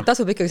olema, eks ju, et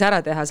tasub ikkagi ära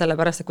teha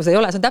sellepärast, et kui see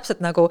ei ole, see on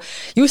täpselt nagu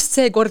just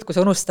see kord, kui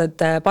sa unustad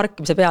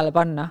parkimise peale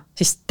panna,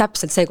 siis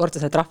täpselt see kord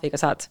sa selle trahviga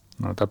saad.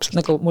 No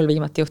täpselt. Nagu mul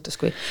viimati juhtus,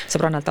 kui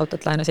sõbrannalt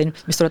autot laenasin,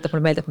 mis tuletab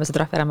mul meelde, et ma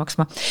seda trahvi ära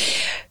maksma.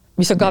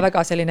 Mis on ka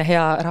väga selline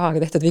hea rahaga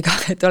tehtud viga,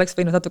 et oleks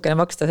võinud natukene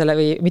maksta selle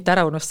või mitte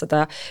ära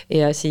unustada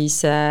ja siis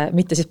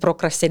mitte siis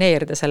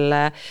prokrastineerida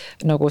selle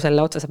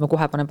otsas, et ma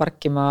kohe panen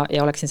parkima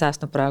ja oleksin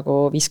säästnud praegu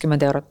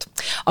 50 €.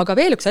 Aga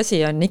veel üks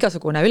asi on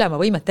igasugune ülema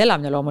võimete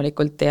elamine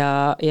loomulikult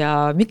ja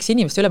miks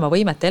inimesed ülema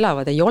võimete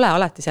elavad, ei ole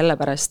alati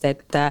sellepärast,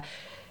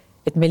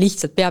 et me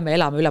lihtsalt peame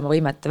elama ülema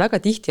võimete. Väga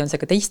tihti on see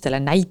ka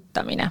teistele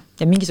näitamine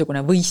ja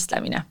mingisugune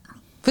võistlemine.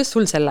 Kuidas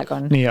sul sellega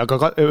on? Nii,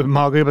 aga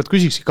ma kõigepealt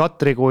küsikski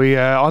Katri kui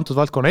antud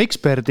valdkonna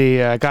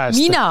eksperdi käest.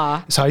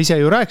 Mina? Sa ise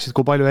ju rääkisid,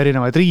 kui palju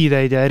erinevaid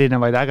riideid ja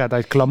erinevaid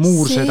ägedaid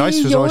glamuurseid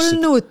asju. See ei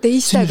olnud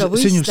teistega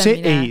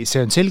võistlemine.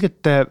 See on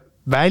selgelt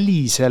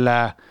välisele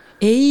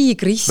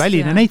Kristjan.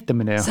 Väline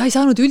näitamine. Sa ei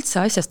saanud üldse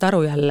asjast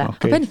aru jälle.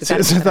 Okay.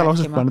 Seda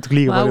lausest ma natuke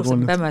liiga palju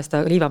kuulnud. Peame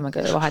seda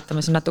liivamäge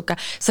vahetama siin natuke.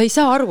 Sa ei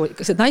saa aru,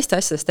 naiste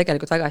asjadest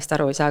tegelikult väga hästi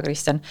aru ei saa,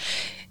 Kristjan.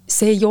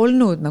 See ei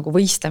olnud nagu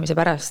võistlemise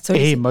pärast.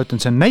 Ei, ma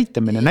ütlen, see on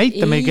näitamine.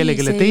 Näitame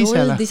kellelegi teisele. See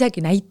ei olnud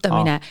isegi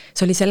näitamine.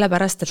 See oli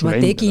sellepärast, et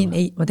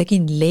ma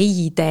tegin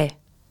leide.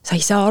 Sa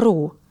ei saa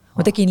aru.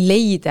 Ma tegin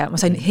leide. Ma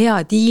sain hea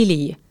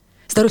diili.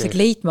 Seda aru, see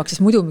leit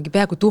maksis muidu mingi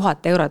peaaegu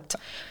 1000 €.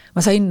 Ma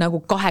sain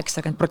nagu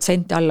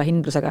 80% alla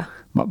hindlusega.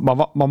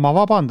 Ma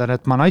vabandan,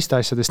 et ma naiste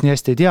asjadest nii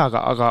hästi ei tea,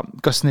 aga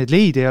kas neid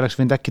leide ei oleks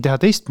võinud äkki teha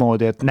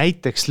teistmoodi, et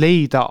näiteks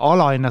leida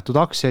alahinnatud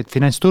aktsiaid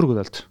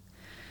finantsturgudelt?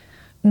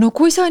 No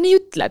kui sa nii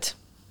ütled,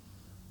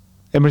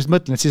 Ja ma lihtsalt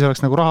mõtlen, et siis oleks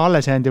nagu raha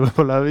alles jäänud ja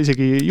võib-olla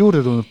isegi juurde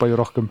tulnud palju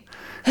rohkem.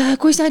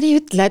 Kui sa nii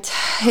ütled,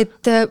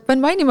 et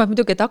pean mainima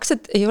muidugi, et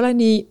aktsiad ei ole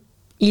nii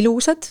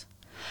ilusad,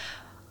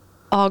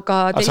 aga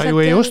sa ju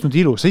ei ostnud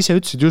ilu, sa ise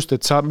ütlesid just,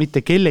 et sa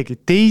mitte kellegi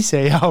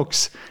teise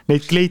jaoks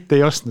neid kleite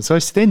ei ostnud, sa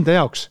ostsid enda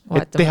jaoks,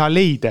 et teha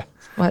leide.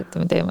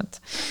 Vahetame teemat.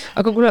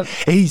 Aga kuule...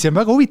 Ei, see on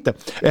väga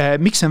huvitav.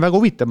 Miks see on väga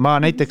huvitav? Ma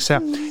näiteks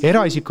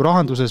eraisiku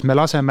rahanduses me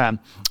laseme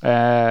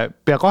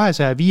pea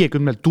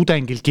 250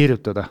 tudengil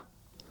kirjutada.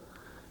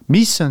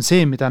 Mis on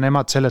see, mida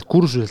nemad sellelt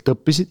kursuselt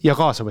õppisid ja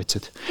kaasa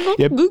võtsid.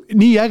 Ja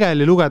nii äge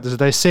oli lugeda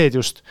seda esseed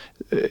just.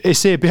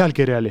 Essee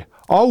pealkirja oli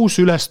aus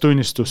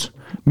ülestunnistus.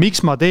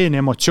 Miks ma teen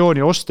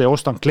emotsiooni osta ja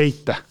ostan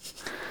kleite?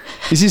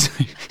 Ja siis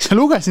ma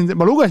lugesin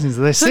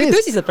seda esseed. See oli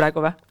tõsiselt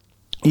praegu või?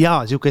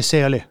 Jaa, siuke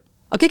essee oli.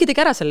 Aga keegi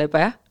tegi ära selle juba,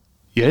 jah?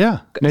 Ja.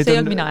 See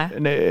on mina,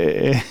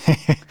 jah?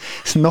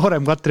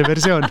 Noorem Katri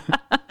versioon.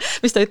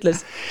 Mis ta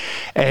ütles?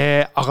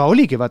 Aga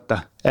oligi vaata,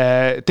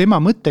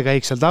 tema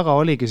mõttekäik seal taga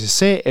oligi siis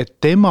see, et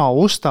tema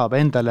ostab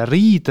endale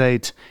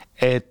riideid,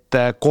 et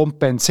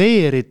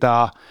kompenseerida,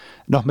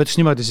 ma ütleks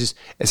niimoodi siis,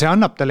 see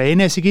annab talle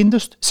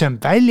enesekindlust, see on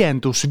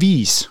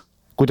väljendusviis,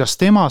 kuidas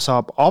tema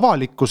saab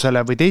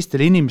avalikkusele või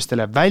teistele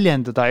inimestele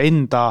väljendada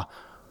enda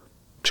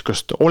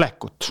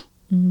olekut.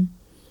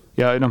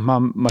 Ja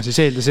ma siis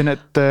eeldasin,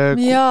 et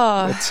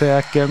see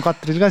äkki on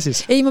Katril ka siis.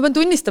 Ei, ma pean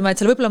tunnistama,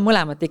 et seal võib-olla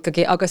mõlemat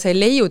ikkagi, aga see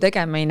leiu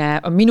tegemine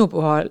on minu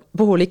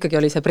puhul ikkagi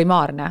oli see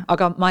primaarne,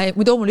 aga ma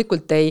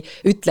loomulikult ei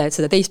ütle, et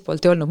seda teist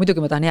poolt ei olnud,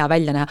 muidugi ma tahan hea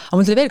välja näha, aga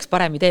mul tuli veel üks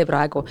parem idee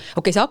praegu.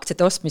 Okei, see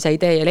aktsiate ostmise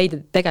idee ja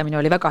leide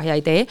tegemine oli väga hea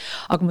idee,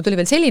 aga mul tuli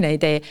veel selline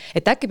idee,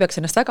 et äkki peaks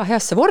ennast väga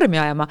heasse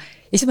vormi ajama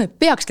ja siis ma ei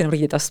peakski enam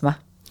riidid ostma.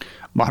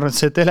 Ma arvan, et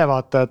see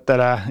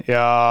televaatajatele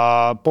ja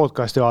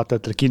podcasti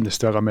vaatajatele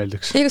kindlasti väga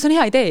meeldiks. Ei, aga see on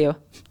hea idee ju.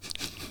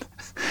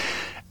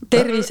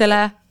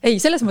 Tervisele.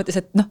 Ei, selles mõttes,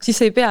 et siis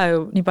ei pea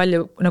ju nii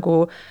palju nagu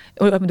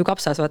muidu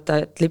kapsas,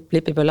 vaata, et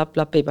lipi peal,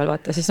 lapi peal,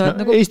 vaata. Siis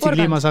nagu Eesti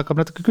kliimas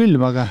hakkab natuke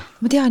külm, aga...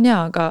 Ma tean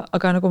jaa,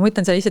 aga nagu ma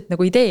ütlen, see lihtsalt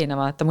nagu ideena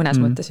vaata mõnes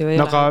mõttes ju ei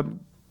ole. Aga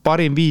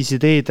parim viis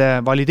ideede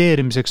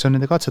valideerimiseks on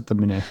nende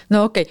katsetamine.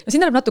 No okei, siin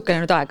läheb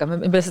natukene nüüd aega,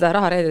 me seda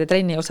rahareedede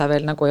trenni osa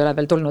veel nagu ei ole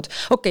veel tulnud.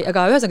 Okei,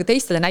 aga ühesõnaga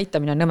teistele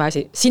näitamine on nõme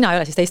asi. Sina ei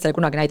ole siis teistele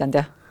kunagi näidanud,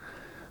 jah?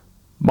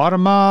 Ma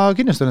arvan, ma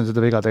kindlasti olen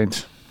seda viga teinud.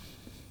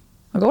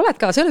 Aga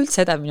oled ka, see ei ole üldse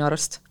edev minu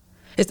arust.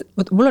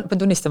 Mul pean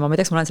tunnistama, ma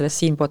ei teaks, ma olen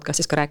sellest siin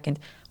podcastis ka rääkinud.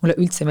 Mulle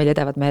üldse meeldi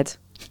edevad mehed.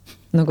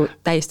 Nagu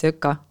täiesti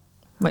öka.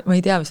 Ma ei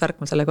tea, mis värk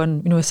mul sellega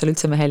on. Minu eest see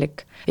üldse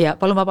mehelik. Ja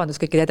palun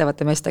vabandust kõikide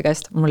edevate meeste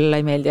käest. Mulle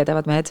ei meeldi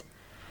edevad mehed.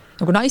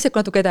 Nagu naised, kui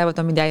natuke edevad,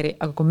 on mind häiri,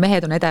 aga kui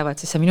mehed on edevad,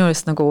 siis see minu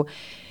eest nagu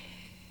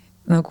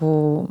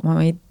ma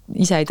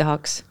ise ei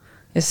tahaks.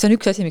 Ja see on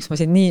üks asi, miks ma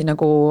siin nii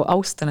nagu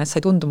austan, et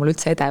sa ei tundu mul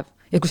üldse edev.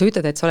 Ja kui sa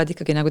ütled, et sa oled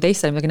ikkagi nagu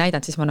teistele midagi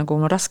näidanud, siis mul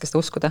on raske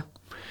seda uskuda.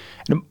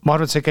 No, ma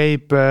arvan, et see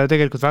käib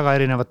tegelikult väga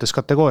erinevates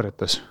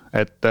kategooriates.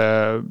 Et,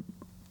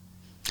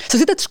 sa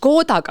sõidad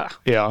Škodaga?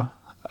 Jaa,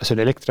 see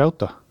on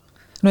elektriauto.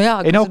 No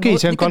jaa, ei, no okei,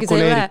 see on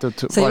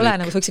kalkuleeritud. See ei ole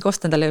nagu, sa võiksid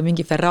osta endale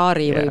mingi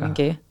Ferrari või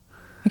mingi...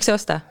 Miks see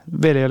osta?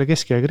 Veel ei ole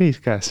keskiaeg riis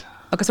käes.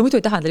 Aga sa muidu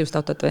ei taha enda ilusat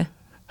autot või?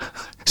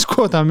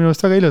 Škoda on minu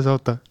arust väga ilus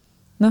auto.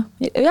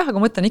 Jah, aga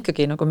mõtlen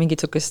ikkagi nagu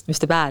mingit sukest,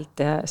 mis teeb häält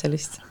ja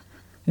sellist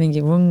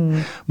mingi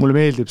Mulle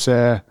meeldib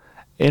see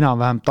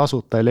enam-vähem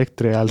tasuta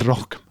elektri ajal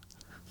rohkem.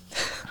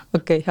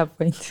 Okei, hea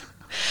point.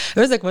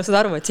 Ühesõnaga, ma saad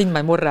aru, et sind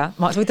ma ei murra.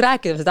 Sa võid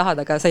rääkida, mis sa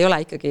tahad, aga see ei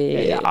ole ikkagi...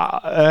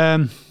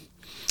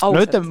 No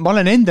ütleme, ma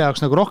olen enda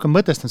jaoks nagu rohkem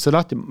mõtestanud seda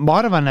lahti.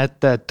 Ma arvan,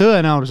 et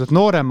tõenäoliselt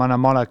nooremana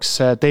ma oleks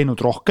teinud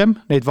rohkem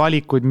neid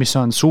valikuid, mis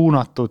on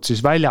suunatud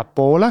siis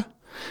väljapoole.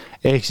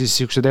 Ehk siis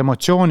siuksed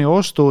emotsiooni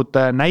ostud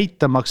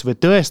näitamaks või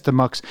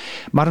tõestamaks.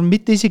 Ma arvan,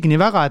 mitte isegi nii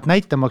väga, et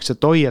näitamaks,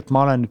 et oi, et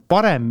ma olen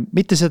parem,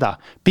 mitte seda.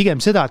 Pigem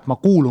seda, et ma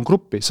kuulun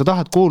gruppi. Sa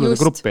tahad kuuluda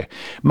gruppi.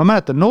 Ma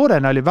mäletan,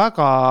 noorena oli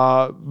väga,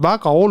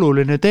 väga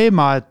oluline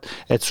teema,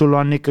 et sul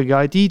on ikkagi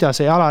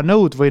Adidase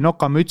jalanõud või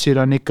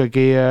nokamütsil on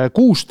ikkagi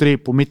 6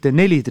 triipu, mitte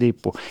 4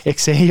 triipu. Ehk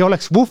see ei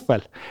oleks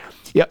vuhvel.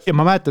 Ja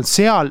ma mäletan,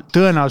 seal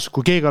tõenäoliselt,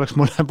 kui keegi oleks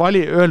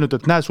mulle öelnud,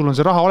 et näe, sul on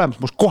see raha olemas,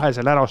 ma oleks kohe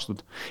selle ära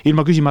ostnud.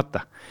 Ilma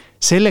küsimata.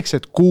 Selleks,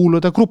 et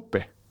kuuluda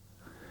gruppi.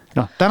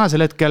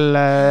 Tänasel hetkel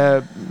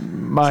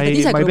ma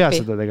ei pea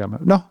seda tegema.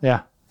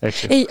 Jah,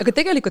 eks. Ei, aga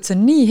tegelikult see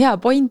on nii hea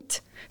point,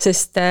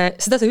 sest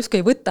seda sa justkui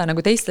ei võta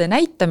nagu teistele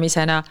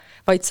näitamisena,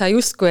 vaid sa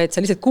justkui, et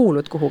sa lihtsalt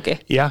kuulud kuhugi.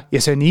 Ja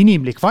see on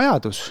inimlik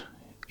vajadus.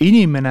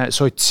 Inimene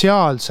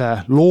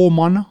sotsiaalse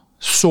loomana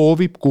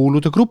soovib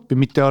kuuluda gruppi,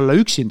 mitte olla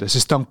üksinda,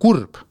 sest ta on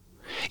kurb.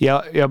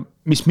 Ja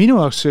mis minu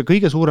jaoks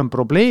kõige suurem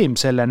probleem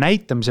selle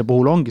näitamise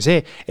puhul ongi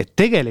see, et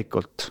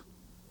tegelikult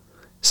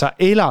sa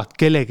elad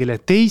kellegile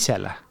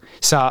teisele,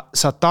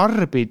 sa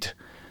tarbid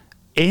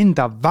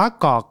enda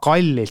väga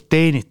kallilt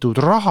teenitud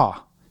raha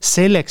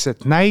selleks,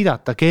 et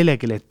näidata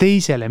kellegile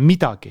teisele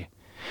midagi,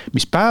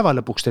 mis päeva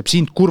lõpuks teeb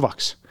sind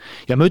kurvaks.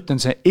 Ja ma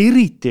ütlen, see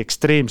eriti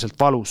ekstreemselt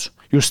valus,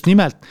 just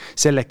nimelt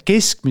selle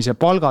keskmise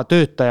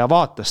palgatöötaja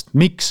vaatest.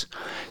 Miks?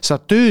 Sa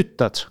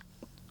töötad,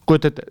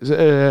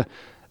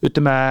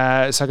 ütleme,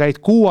 sa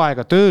käid 6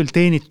 aega tööl,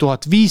 teenid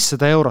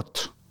 1500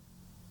 eurot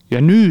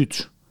ja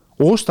nüüd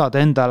ostad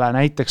endale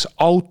näiteks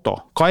auto,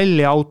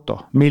 kalli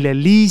auto, mille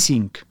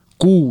liising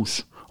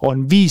kuus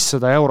on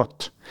 500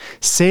 eurot.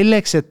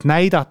 Selleks, et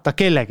näidata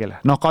kellegile,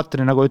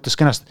 Katri nagu ütles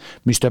kenasti,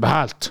 mis teeb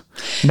häält,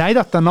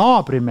 näidata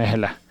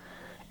naabrimehele,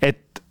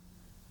 et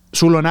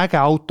sul on äge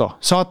auto,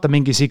 saata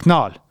mingi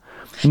signaal.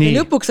 Nii.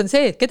 Ja lõpuks on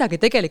see, et kedagi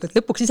tegelikult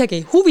lõpuks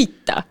isegi ei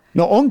huvita.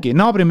 No ongi,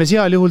 naabrimees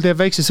heal juhul teeb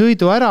väikse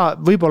sõidu ära,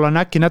 võib-olla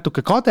on äkki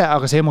natuke kade,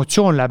 aga see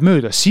emotsioon läheb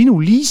mööda. Sinu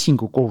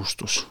liisingu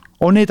kohustus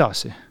on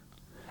edasi.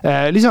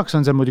 Lisaks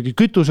on see muidugi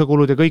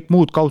kütusekulud ja kõik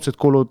muud kaudsed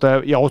kulud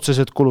ja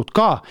otsesed kulud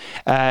ka.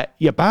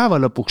 Ja päeva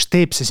lõpuks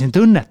teeb see sind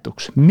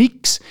õnnetuks.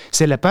 Miks?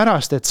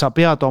 Sellepärast, et sa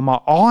pead oma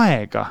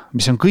aega,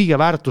 mis on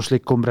kõige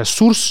väärtuslikum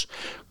ressurss,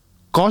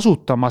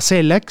 kasutama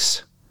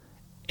selleks,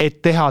 et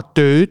teha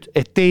tööd,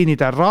 et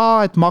teenida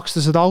raha, et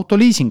maksta seda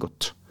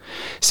autoliisingut.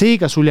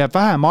 Seega sul jääb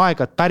vähem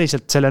aega, et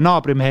päriselt selle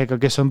naabrimehega,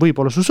 kes on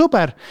võib-olla su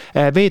sõber,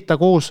 veeta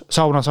koos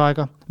saunas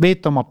aega,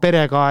 veeta oma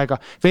perega aega,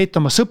 veeta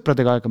oma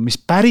sõpradega aega, mis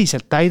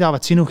päriselt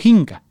täidavad sinu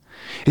hinge.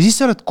 Ja siis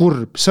sa oled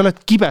kurb, sa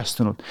oled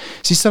kibestunud,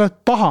 siis sa oled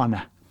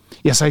pahane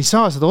ja sa ei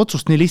saa seda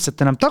otsust nii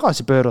lihtsalt enam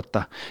tagasi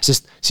pöörata,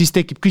 sest siis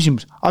tekib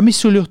küsimus, mis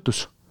sul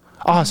juhtus?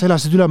 Sa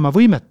elasid üle oma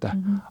võimete.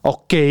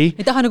 Okei.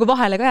 Ei taha nagu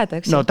vahele ka jääda,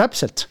 eks? No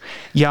täpselt.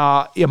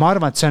 Ja ma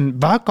arvan, et see on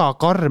väga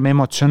karm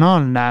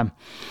emotsionaalne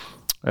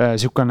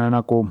siukene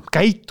nagu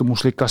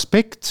käitumuslik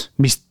aspekt,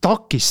 mis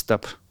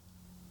takistab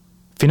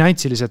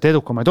finantsiliselt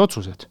edukamaid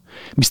otsuseid.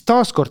 Mis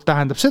taaskord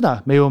tähendab seda,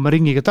 me jõuame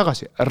ringiga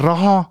tagasi.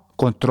 Raha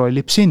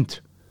kontrollib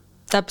sind.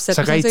 Täpselt.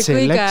 Sa käid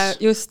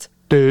selleks just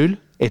tööl,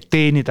 et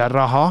teenida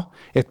raha,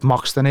 et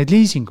maksta neid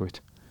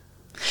liisinguid.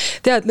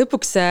 Tead,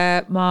 lõpuks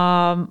ma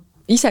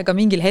ise ka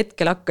mingil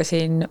hetkel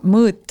hakkasin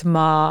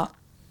mõõtma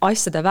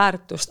asjade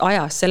väärtust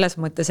ajas selles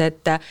mõttes,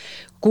 et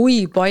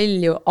kui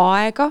palju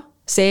aega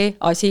see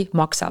asi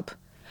maksab.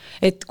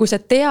 Et kui sa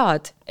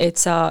tead, et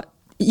sa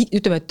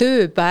ütleme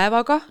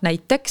tööpäevaga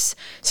näiteks,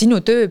 sinu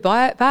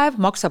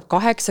tööpäev maksab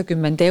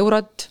 80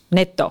 eurot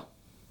neto.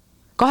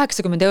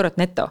 80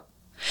 eurot neto.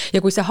 Ja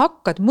kui sa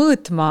hakkad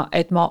mõõtma,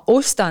 et ma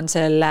ostan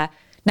selle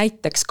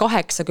näiteks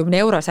 80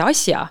 eurose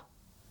asja,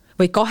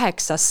 või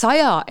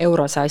 800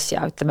 eurose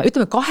asja, ütleme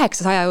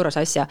 800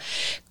 eurose asja.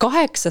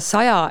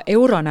 800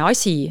 eurone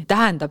asi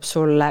tähendab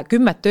sulle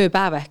 10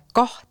 tööpäeva ehk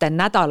 2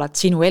 nädalat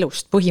sinu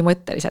elust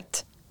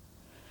põhimõtteliselt.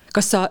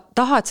 Kas sa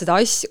tahad seda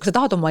asja, kas sa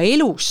tahad oma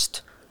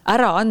elust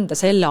ära anda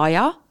selle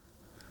aja,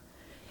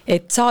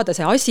 et saada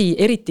see asi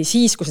eriti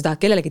siis, kui sa tahad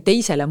kellelegi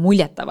teisele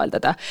muljet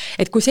avaldada.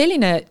 Et kui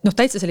selline,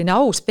 täitsa selline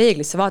aus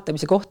peeglisse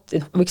vaatamise koht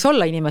võiks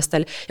olla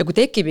inimestel ja kui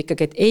tekib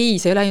ikkagi, et ei,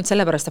 see ei ole ainult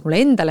sellepärast, et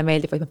mulle endale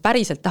meeldib, vaid ma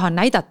päriselt tahan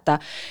näidata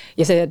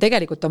ja see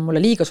tegelikult on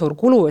mulle liiga suur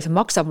kulu ja see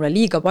maksab mulle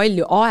liiga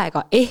palju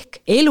aega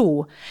ehk elu,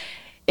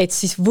 et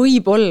siis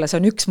võib-olla see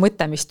on üks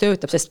mõte, mis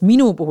töötab, sest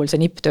minu puhul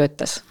see nipp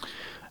töötas.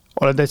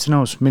 Olen täitsa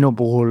nõus, minu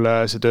puhul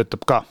see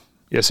töötab ka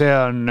ja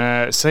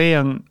see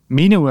on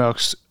minu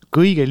jaoks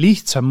kõige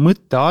lihtsam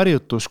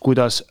mõtteharjutus,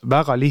 kuidas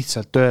väga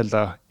lihtsalt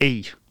öelda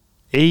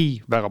ei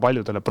väga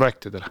paljudele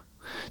projektidele.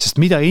 Sest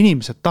mida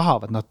inimesed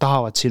tahavad? Nad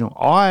tahavad sinu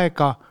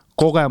aega,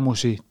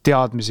 kogemusi,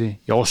 teadmisi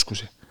ja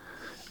oskusi.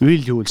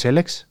 Üldjuhul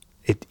selleks,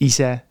 et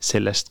ise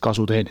sellest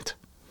kasu teenid.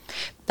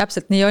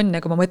 Täpselt nii on,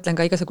 ja kui ma mõtlen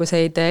ka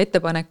igasuguseid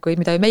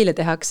ettepanekuid, mida meile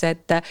tehakse,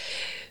 et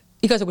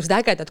igasugused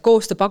ägedad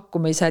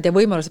koostööpakkumised ja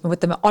võimalused me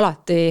võtame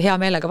alati hea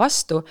meelega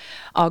vastu,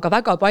 aga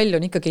väga palju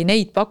on ikkagi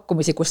neid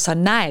pakkumisi, kus sa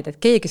näed,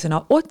 et keegi sõna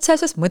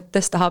otseses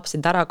mõttes tahab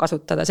sind ära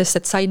kasutada, sest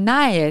et sa ei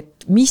näe,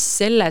 et mis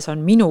selles on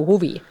minu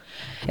huvi.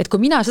 Et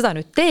kui mina seda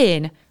nüüd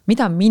teen,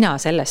 mida mina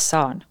sellest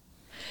saan?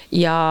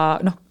 Ja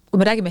kui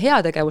me räägime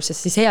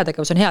heategevusest, siis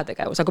heategevus on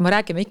heategevus, aga kui me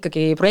räägime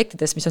ikkagi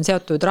projektidest, mis on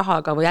seotud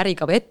rahaga või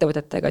äriga või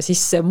ettevõtetega, siis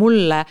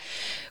mulle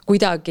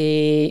kuidagi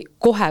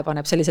kohe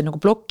paneb sellise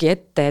nagu ploki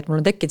ette, et mul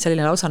on tekkinud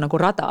selline lausa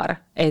nagu radar,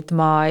 et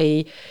ma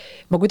ei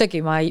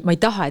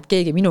taha, et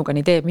keegi minuga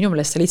nii teeb, minu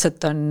meelest see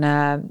lihtsalt on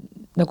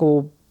nagu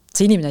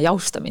see inimene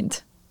jausta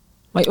mind.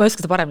 Ma ei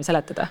oska seda paremini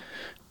seletada.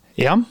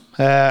 Jah,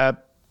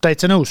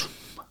 täitsa nõus.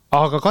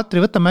 Aga Katri,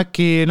 võtame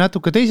äkki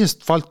natuke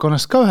teisest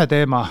valdkonnast ka ühe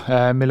teema,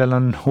 millel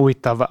on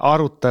huvitav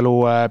arutelu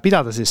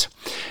pidada siis.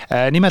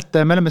 Nimelt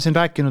me oleme siin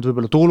rääkinud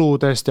võib-olla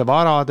tuludest ja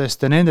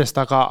varadest ja nendest,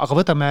 aga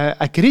võtame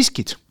äkki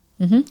riskid.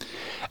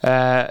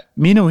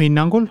 Minu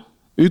hinnangul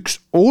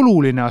üks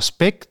oluline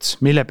aspekt,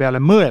 mille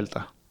peale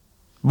mõelda,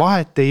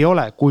 vahet ei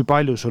ole, kui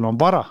palju sul on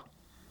vara,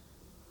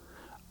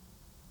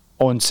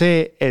 on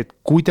see, et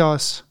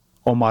kuidas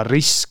oma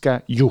riske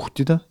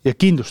juhtida ja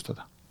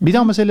kindlustada.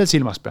 Mida ma selle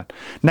silmas pean?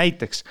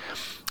 Näiteks,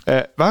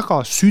 väga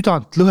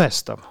südant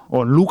lõhestav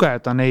on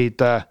lugeda neid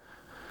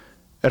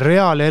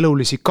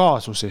reaalelulisi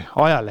kaasusi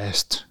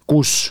ajalehest,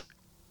 kus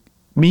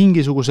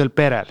mingisugusel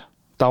perel,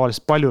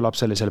 tavaliselt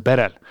paljulapselisel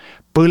perel,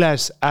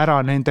 põles ära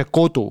nende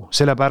kodu,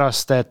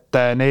 sellepärast, et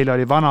neil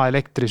oli vana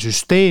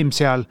elektrisüsteem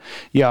seal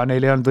ja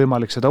neil ei olnud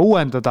võimalik seda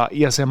uuendada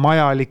ja see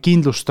maja oli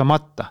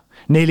kindlustamata.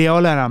 Neil ei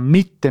ole enam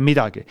mitte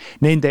midagi.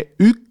 Nende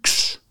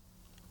üks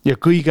ja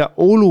kõige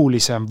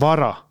olulisem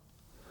vara,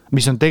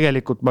 mis on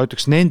tegelikult, ma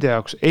ütleks, nende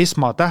jaoks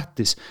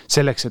esmatähtis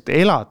selleks, et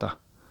elada,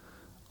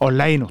 on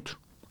läinud.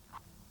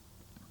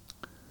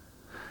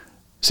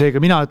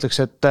 Seega mina ütleks,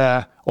 et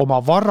oma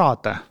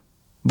varade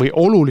või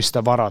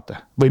oluliste varade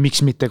või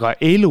miks mitte ka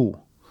elu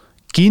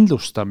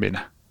kindlustamine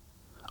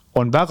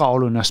on väga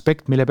oluline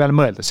aspekt, mille peale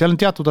mõelda. Seal on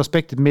teatud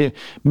aspektid,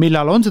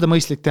 millal on seda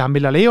mõistlik teha,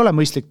 millal ei ole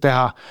mõistlik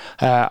teha,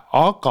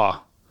 aga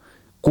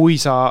kui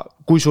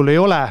sul ei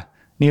ole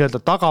nii-öelda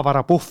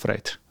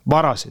tagavarapuhvreid,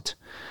 varasid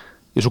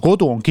ja su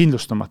kodu on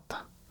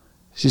kindlustamata,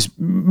 siis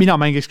mina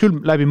mängiks küll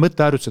läbi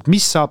mõtteharjutus, et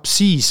mis saab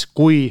siis,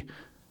 kui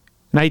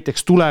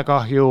näiteks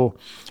tulekahju,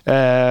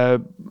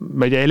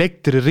 ma ei tea,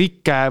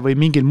 elektririke või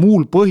mingil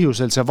muul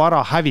põhjusel see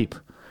vara hävib.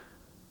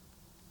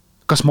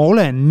 Kas ma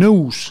olen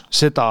nõus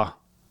seda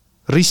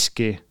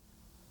riski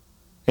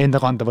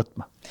enda kanda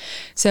võtma?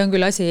 See on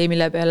küll asi,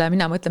 mille peale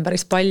mina mõtlen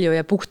päris palju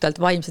ja puhtalt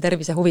vaimse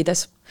tervise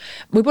huvides.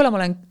 Võib-olla ma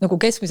olen nagu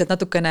keskmiselt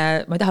natukene,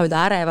 ma ei taha öelda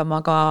ärevam,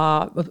 aga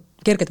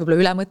kergelt võib-olla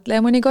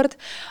ülemõtleja mõnikord,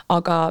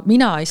 aga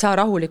mina ei saa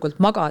rahulikult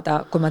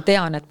magada, kui ma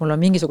tean, et mul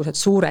on mingisugused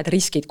suured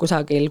riskid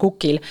kusagil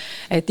kukil.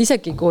 Et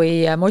isegi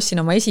kui ma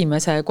ostsin oma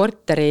esimese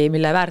korteri,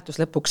 mille väärtus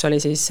lõpuks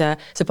oli siis,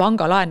 see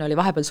pangalaen oli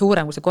vahepeal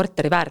suurem kui see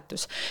korteri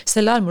väärtus.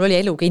 Sel ajal mul oli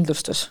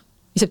elukindlustus.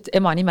 Lihtsalt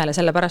ema nimele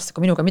selle pärast,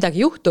 kui minuga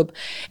midagi juhtub,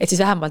 et siis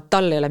vähemalt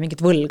tal ei ole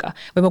mingit võlga.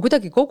 Või ma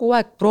kuidagi kogu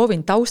aeg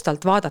proovin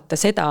taustalt vaadata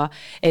seda,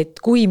 et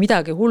kui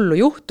midagi hullu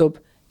juhtub,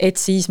 et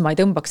siis ma ei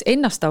tõmbaks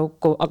ennast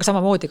auku, aga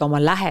samamoodi ka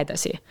oma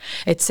lähedasi.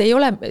 Et see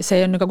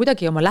on ka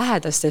kuidagi oma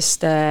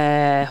lähedastest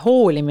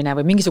hoolimine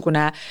või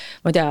mingisugune,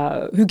 ma ei tea,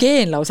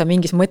 hügieen lausa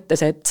mingis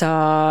mõttes, et sa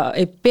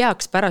ei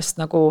peaks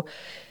pärast nagu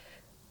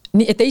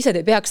et teised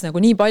ei peaks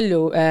nagu nii palju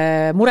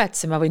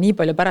muretsema või nii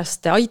palju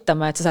pärast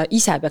aitama, et sa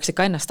ise peaks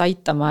ikka ennast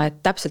aitama, et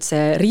täpselt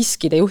see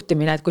riskide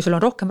juhtimine, et kui sul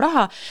on rohkem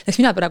raha,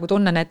 eks mina praegu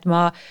tunnen, et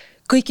ma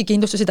kõiki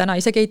kindlustusi täna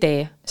isegi ei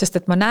tee, sest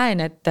et ma näen,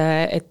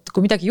 et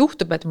kui midagi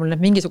juhtub, et mul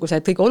need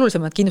mingisugused kõige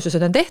olulisemad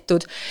kindlustused on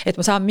tehtud, et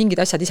ma saan mingid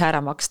asjad ise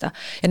ära maksta.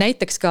 Ja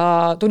näiteks ka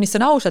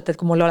tunnistan ausalt, et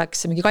kui mul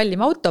oleks mingi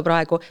kallim auto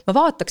praegu, ma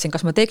vaataksin,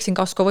 kas ma teeksin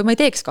kasko või ma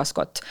ei teeks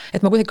kaskot. Et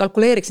ma kuidagi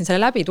kalkuleeriksin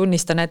selle läbi,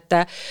 tunnistan, et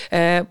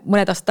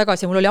mõned aastad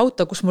tagasi mul oli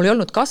auto, kus mul ei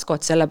olnud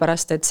kaskot,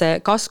 sellepärast, et see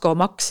kasko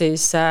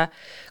maksis,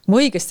 kui ma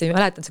õigesti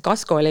mäletan, see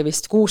kasko oli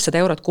vist 600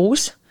 eurot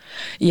kuus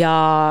ja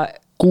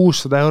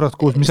 600 eurot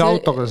kuus, mis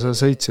autoga sa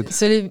sõitsid?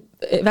 See oli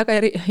väga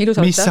ilus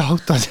auto. Mis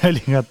auto see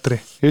oli, Katri?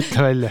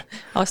 Ütle välja.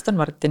 Aston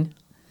Martin.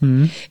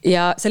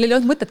 Ja seal ei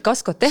olnud mõtet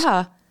kaskot teha,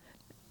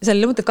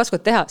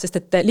 sest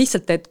et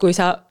lihtsalt, et kui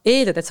sa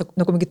eeldad, et sa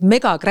nagu mingit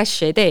mega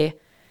crash'i ei tee,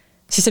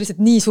 siis see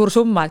lihtsalt nii suur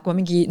summa, et kui ma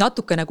mingi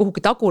natukene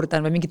kuhugi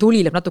tagurdan või mingi tuli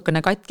läheb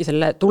natukene katki,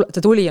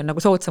 see tuli on nagu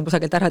soodsam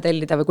kusagilt ära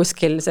tellida või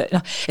kuskil see,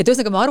 et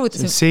ühesõnaga ma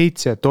arvutasin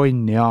 7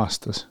 tonni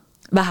aastas.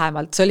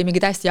 Vähemalt, see oli mingi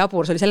täiesti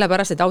jabur, see oli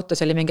sellepärast, et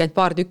autos oli mingi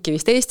paar tükki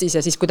vist Eestis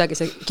ja siis kuidagi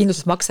see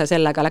kindlustusmakse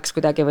sellega läks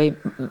kuidagi või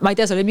ma ei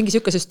tea, see oli mingi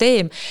siuke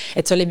süsteem,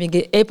 et see oli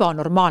mingi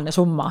ebanormaalne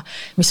summa,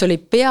 mis oli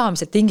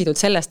peamiselt tingitud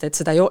sellest, et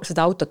seda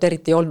autot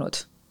eriti ei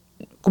olnud.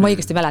 Kui ma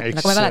õigesti mäletan,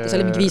 aga ma ei mäleta, see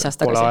oli mingi 5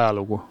 aastat tagasi. Pole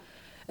ajalugu.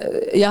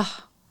 Jah,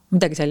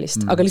 midagi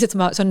sellist, aga lihtsalt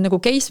see on nagu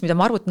case, mida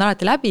ma arvutan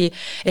alati läbi,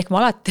 ehk ma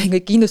alati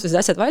kõik kindlustused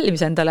asjad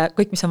valmis endale,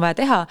 kõik, mis on vaja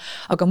teha,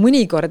 aga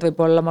mõnikord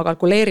võib-olla ma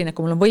kalkuleerin, et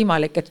kui mul on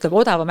võimalik, et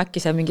tuleb odavam äkki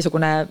see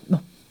mingisugune,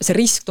 see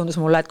risk tundus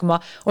mulle, et kui ma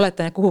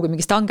oletan, et kuhugi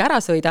mingi stange ära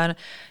sõidan,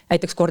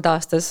 näiteks kord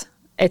aastas,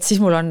 et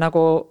siis mul on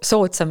nagu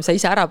soodsam see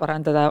ise ära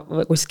parandada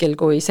kuskil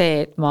kui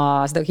see, et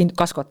ma seda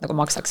kaskot nagu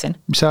maksaksin.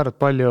 Mis sa arvad,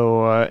 palju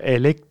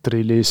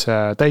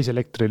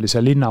täiselektrilise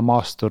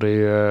linnamaasturi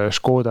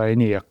Škoda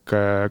Enyaq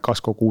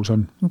kasko kuus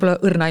on? Mul pole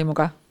õrna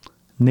aimuga.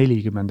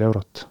 40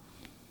 eurot.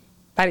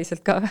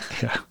 Päriselt ka?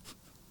 Jah.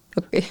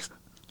 Okei.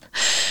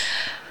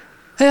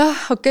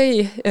 Jah,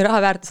 okei.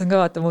 Raha väärtus on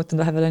ka vaata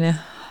muutunud vahepeal, on ju.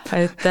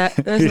 Et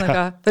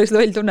ühesõnaga päris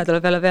loll tunne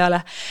tuleb peale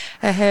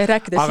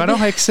rääkides. Aga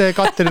eks see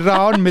Katri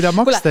raha on, mida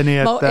maksta nii,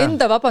 et ma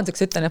enda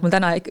vabanduseks ütlen, et mul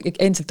täna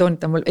endiselt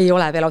toonitan, mul ei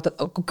ole veel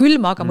autot, küll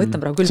ma aga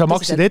mõtlen praegu küll. Sa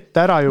maksid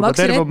ette ära juba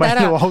terve ma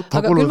elu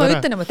auto aga küll ma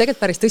ütlen, et ma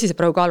tegelikult päris tõsiselt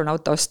praegu kaalun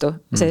auto ostu,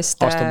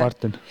 sest Aston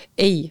Martin.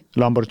 Ei.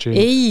 Lamborghini.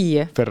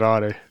 Ei.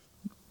 Ferrari.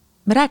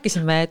 Me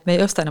rääkisime, et me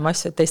ei osta enam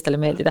asju, et teistele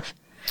meeldida.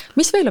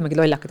 Mis veel on mingid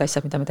lollakad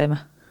asjad, mida me teeme?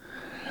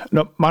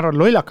 No ma arvan,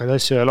 lollakad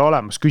asju ei ole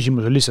olemas.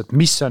 Küsimus on lihtsalt,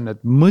 mis on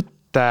need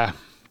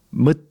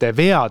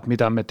mõttevead,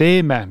 mida me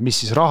teeme, mis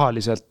siis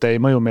rahaliselt ei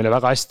mõju meile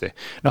väga hästi.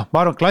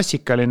 Ma arvan,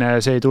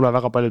 klassikaline, see ei tule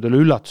väga paljudele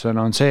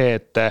üllatusena, on see,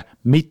 et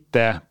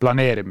mitte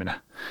planeerimine.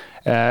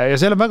 Ja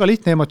seal on väga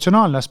lihtne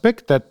emotsionaalne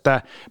aspekt, et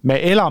me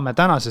elame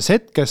tänases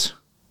hetkes,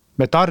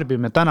 me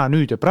tarbime täna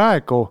nüüd ja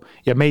praegu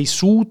ja me ei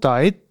suuda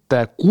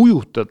ette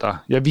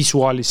kujutada ja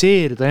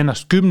visualiseerida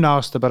ennast 10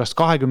 aasta pärast,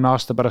 20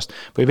 aasta pärast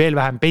või veel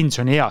vähem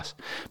pensioni eas.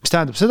 Mis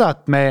tähendab seda,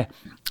 et me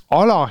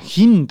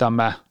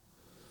alahindame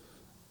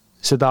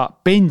seda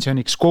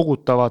pensioniks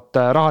kogutavat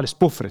rahalist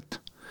puhvrit,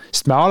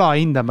 sest me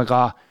alahindame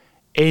ka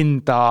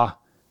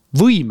enda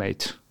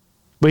võimeid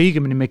või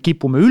õigemini me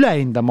kipume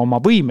ülehindama oma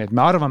võimeid,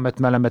 me arvame, et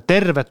me oleme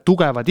terved,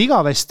 tugevad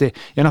igavesti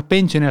ja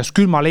pensioni eas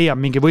küll ma leian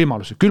mingi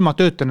võimaluse, küll ma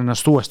töötan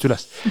ennast uuesti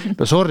üles.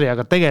 Sorry,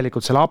 aga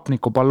tegelikult selle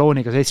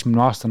apnikupallooniga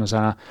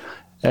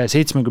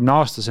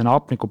 70-aastasena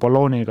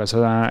apnikupallooniga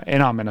sa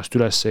enam ennast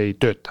üles ei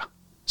tööta.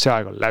 See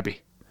aeg on läbi.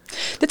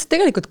 Tead,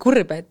 tegelikult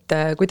kurb, et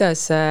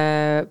kuidas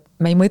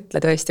me ei mõtle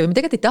tõesti, või me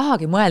tegelikult ei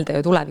tahagi mõelda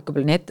ju tuleviku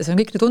peale nii ette, see on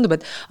kõik tundub,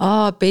 et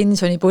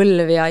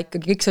pensionipõlv ja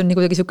ikkagi kõik see on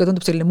nagu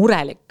tundub selline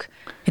murelik.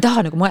 Ei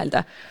taha nagu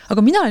mõelda.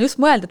 Aga mina olen just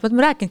mõelda, et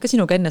ma rääkinud ka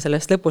sinuga enne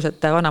sellest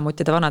lõpusete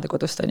vanamuttide vanade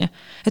kodust on ju.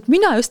 Et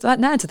mina just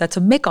näen seda, et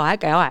see on mega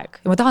äge aeg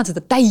ja ma tahan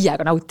seda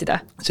täiega nautida.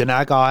 See on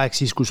äge aeg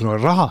siis, kui sul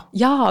on raha.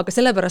 Jaa, aga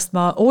sellepärast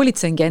ma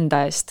hoolitsengi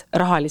enda eest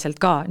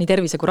rahaliselt ka, nii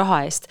tervise kui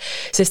raha eest,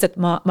 sest et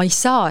ma ei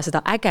saa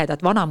seda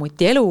ägedat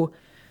vanamutti elu,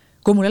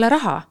 kui mul ei ole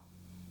raha.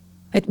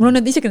 Et mul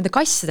on isegi nende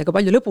kassidega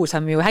palju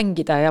lõbusam ju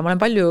hängida ja ma olen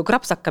palju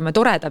krapsakam ja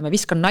toredam ja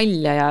viskan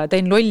nalja ja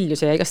teen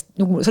lollusi ja igast,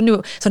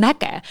 see on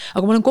äge,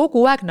 aga mul on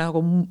kogu aeg nagu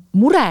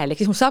murelik,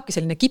 siis mul saabki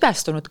selline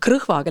kibestunud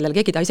krõhva, kellel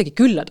keegi ta isegi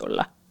külla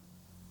tulla.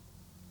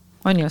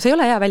 On ju, see ei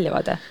ole hea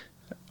väljavaade.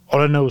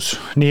 Olen nõus,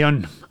 nii on.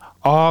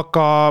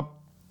 Aga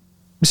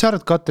mis sa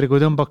arvad, Katri,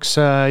 kui tõmbaks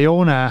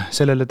joone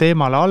sellele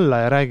teemale alla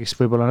ja räägiks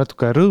võib-olla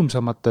natuke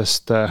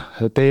rõõmsamatest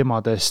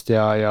teemadest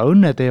ja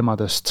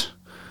õnneteemadest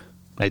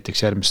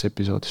näiteks järgmises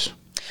episoodis?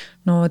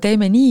 No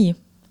teeme nii,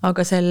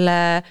 aga selle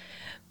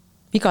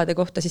vigade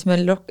kohta siis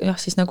meil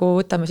siis nagu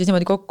võtame siis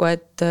niimoodi kokku,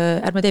 et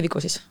ärme tee vigu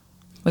siis.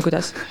 Või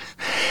kuidas?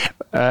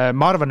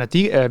 Ma arvan, et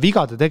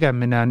vigade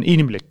tegemine on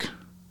inimlik.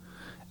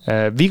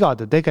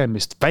 Vigade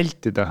tegemist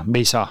vältida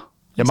me ei saa.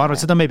 Ja ma arvan,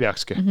 et seda me ei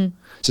peakski.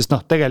 Sest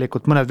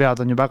tegelikult mõned vead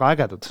on ju väga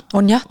ägedad.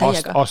 On jah,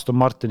 täiega. Aston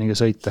Martiniga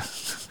sõita.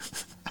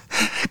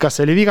 Kas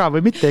see oli viga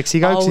või mitte, eks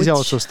igaüks ise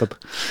otsustab.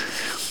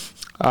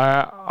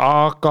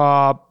 Aga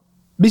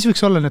mis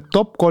võiks olla need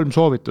top 3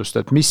 soovitust,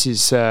 et mis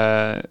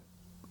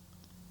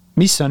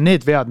on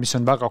need vead, mis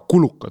on väga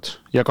kulukad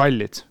ja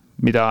kallid,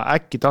 mida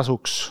äkki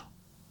tasuks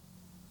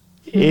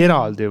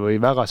eraldi või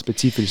väga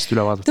spetsiifiliselt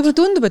üle vaadata? Mulle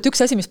tundub, et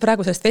üks asi, mis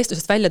praegu sellest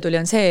vestlusest välja tuli,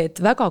 on see,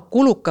 et väga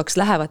kulukaks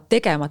lähevad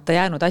tegemata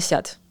jäänud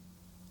asjad.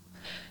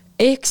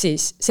 Ehk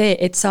siis see,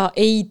 et sa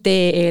ei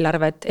tee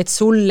eelarvet, et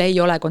sul ei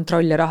ole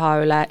kontrolli raha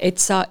üle, et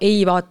sa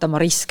ei vaata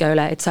oma riske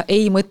üle, et sa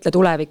ei mõtle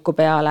tuleviku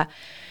peale.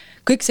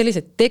 Kõik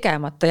sellised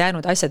tegemata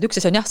jäänud asjad. Üks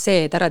asi on jah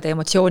see, et ära tee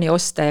emotsiooni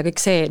osta ja kõik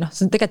see,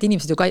 see on tegelikult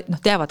inimesed ju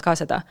teavad ka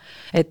seda,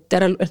 et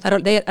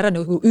ära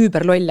nagu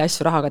üüberlolli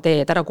asju rahaga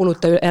tee, et ära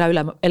kuluta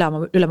elama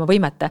üle oma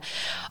võimete.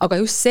 Aga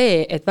just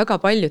see, et väga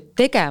palju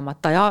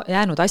tegemata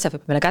jäänud asjad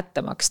võib meile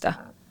kätte maksta.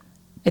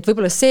 Et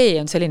võib-olla see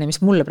on selline, mis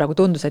mulle praegu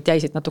tundus, et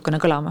jäisid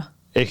natukene kõlama.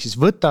 Ehk siis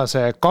võta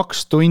see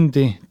 2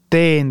 tundi,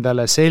 tee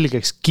endale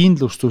selgeks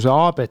kindlustuse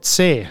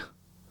ABC,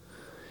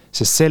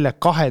 sest selle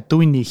 2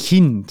 tunni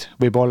hind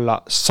võib olla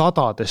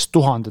 100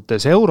 000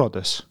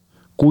 eurodes,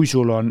 kui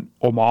sul on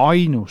oma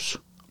ainus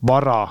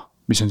vara,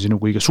 mis on sinu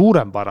kõige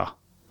suurem vara,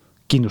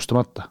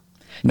 kindlustamata.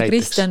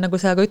 Kristjan, nagu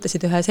sa ka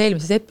ütlesid ühes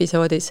eelmises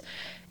episoodis,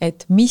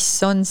 et mis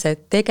on see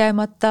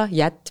tegemata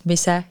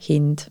jätmise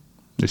hind?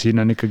 Ja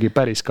siin on ikkagi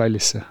päris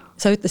kallis see.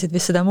 Sa ütlesid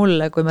vist seda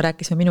mulle, kui me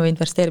rääkisime minu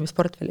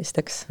investeerimisportfellist,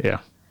 eks?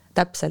 Jah.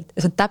 Täpselt.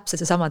 Ja see on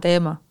täpselt see sama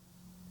teema.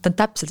 Ta on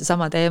täpselt see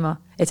sama teema,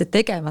 et see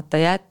tegemata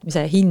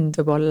jätmise hind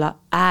võib olla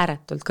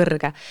ääretult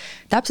kõrge.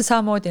 Täpselt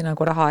samamoodi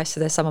nagu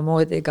rahaasjades,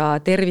 samamoodi ka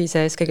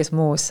tervises, kõiges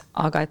muus.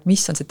 Aga et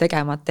mis on see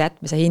tegemata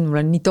jätmise hind,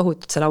 mul on nii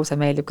tohutult see lause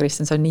meeldib,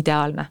 Kristjan, see on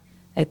ideaalne.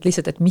 Et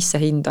lihtsalt, et mis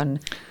see hind on.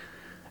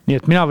 Nii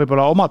et mina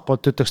võib-olla omalt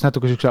poolt ütleks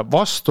natuke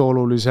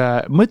vastuolulise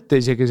mõtte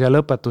isegi siia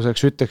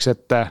lõpetuseks ütleks,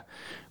 et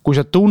kui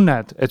sa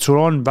tunned, et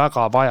sul on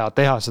väga vaja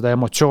teha seda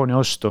emotsiooni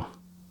ostu,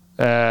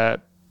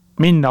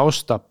 minna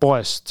osta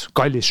poest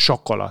kallis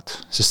šokolaad,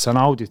 sest sa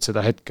naudid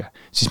seda hetke,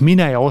 siis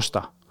mine ja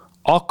osta.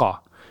 Aga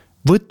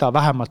võta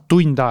vähemalt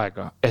tund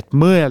aega, et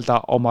mõelda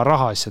oma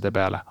rahaasjade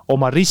peale,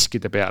 oma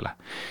riskide peale.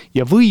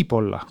 Ja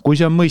võib-olla, kui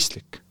see on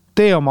mõistlik,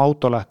 tee oma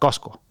autole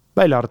kasko.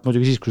 Välja arvat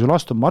muidugi siis, kui sul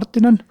Aston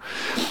Martin on.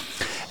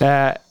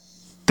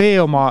 Tee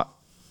oma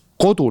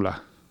kodule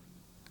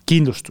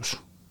kindlustus,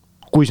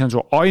 kui see on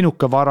su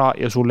ainuke vara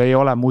ja sul ei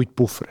ole muid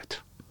puhvreid.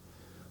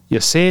 Ja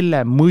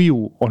selle mõju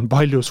on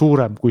palju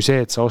suurem kui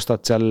see, et sa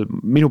ostad seal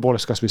minu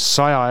poolest kas või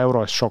 100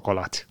 euro eest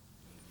šokolaadi.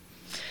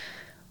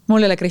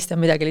 Mul ei ole, Kristjan,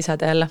 midagi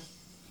lisada jälle.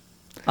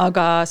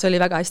 Aga see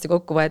oli väga hästi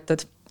kokku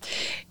võetud.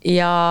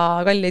 Ja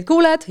kallid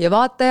kuulajad ja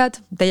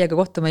vaatajad, teiega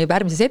kohtume juba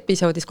järgmises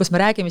episoodis, kus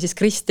me räägime siis,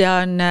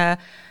 Kristjan,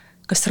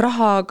 kas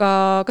raha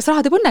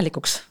teeb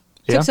õnnelikuks?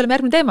 See on selle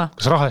järgmine teema.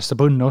 Kas raha eest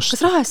saab õnne osta?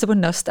 Kas raha eest saab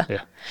õnne osta?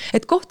 Ja.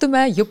 Et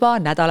kohtume juba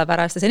nädala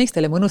pärast ja seniks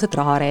teile mõnusat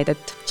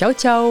rahareedet. Tšau,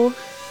 tšau!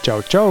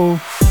 Tšau,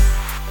 tšau!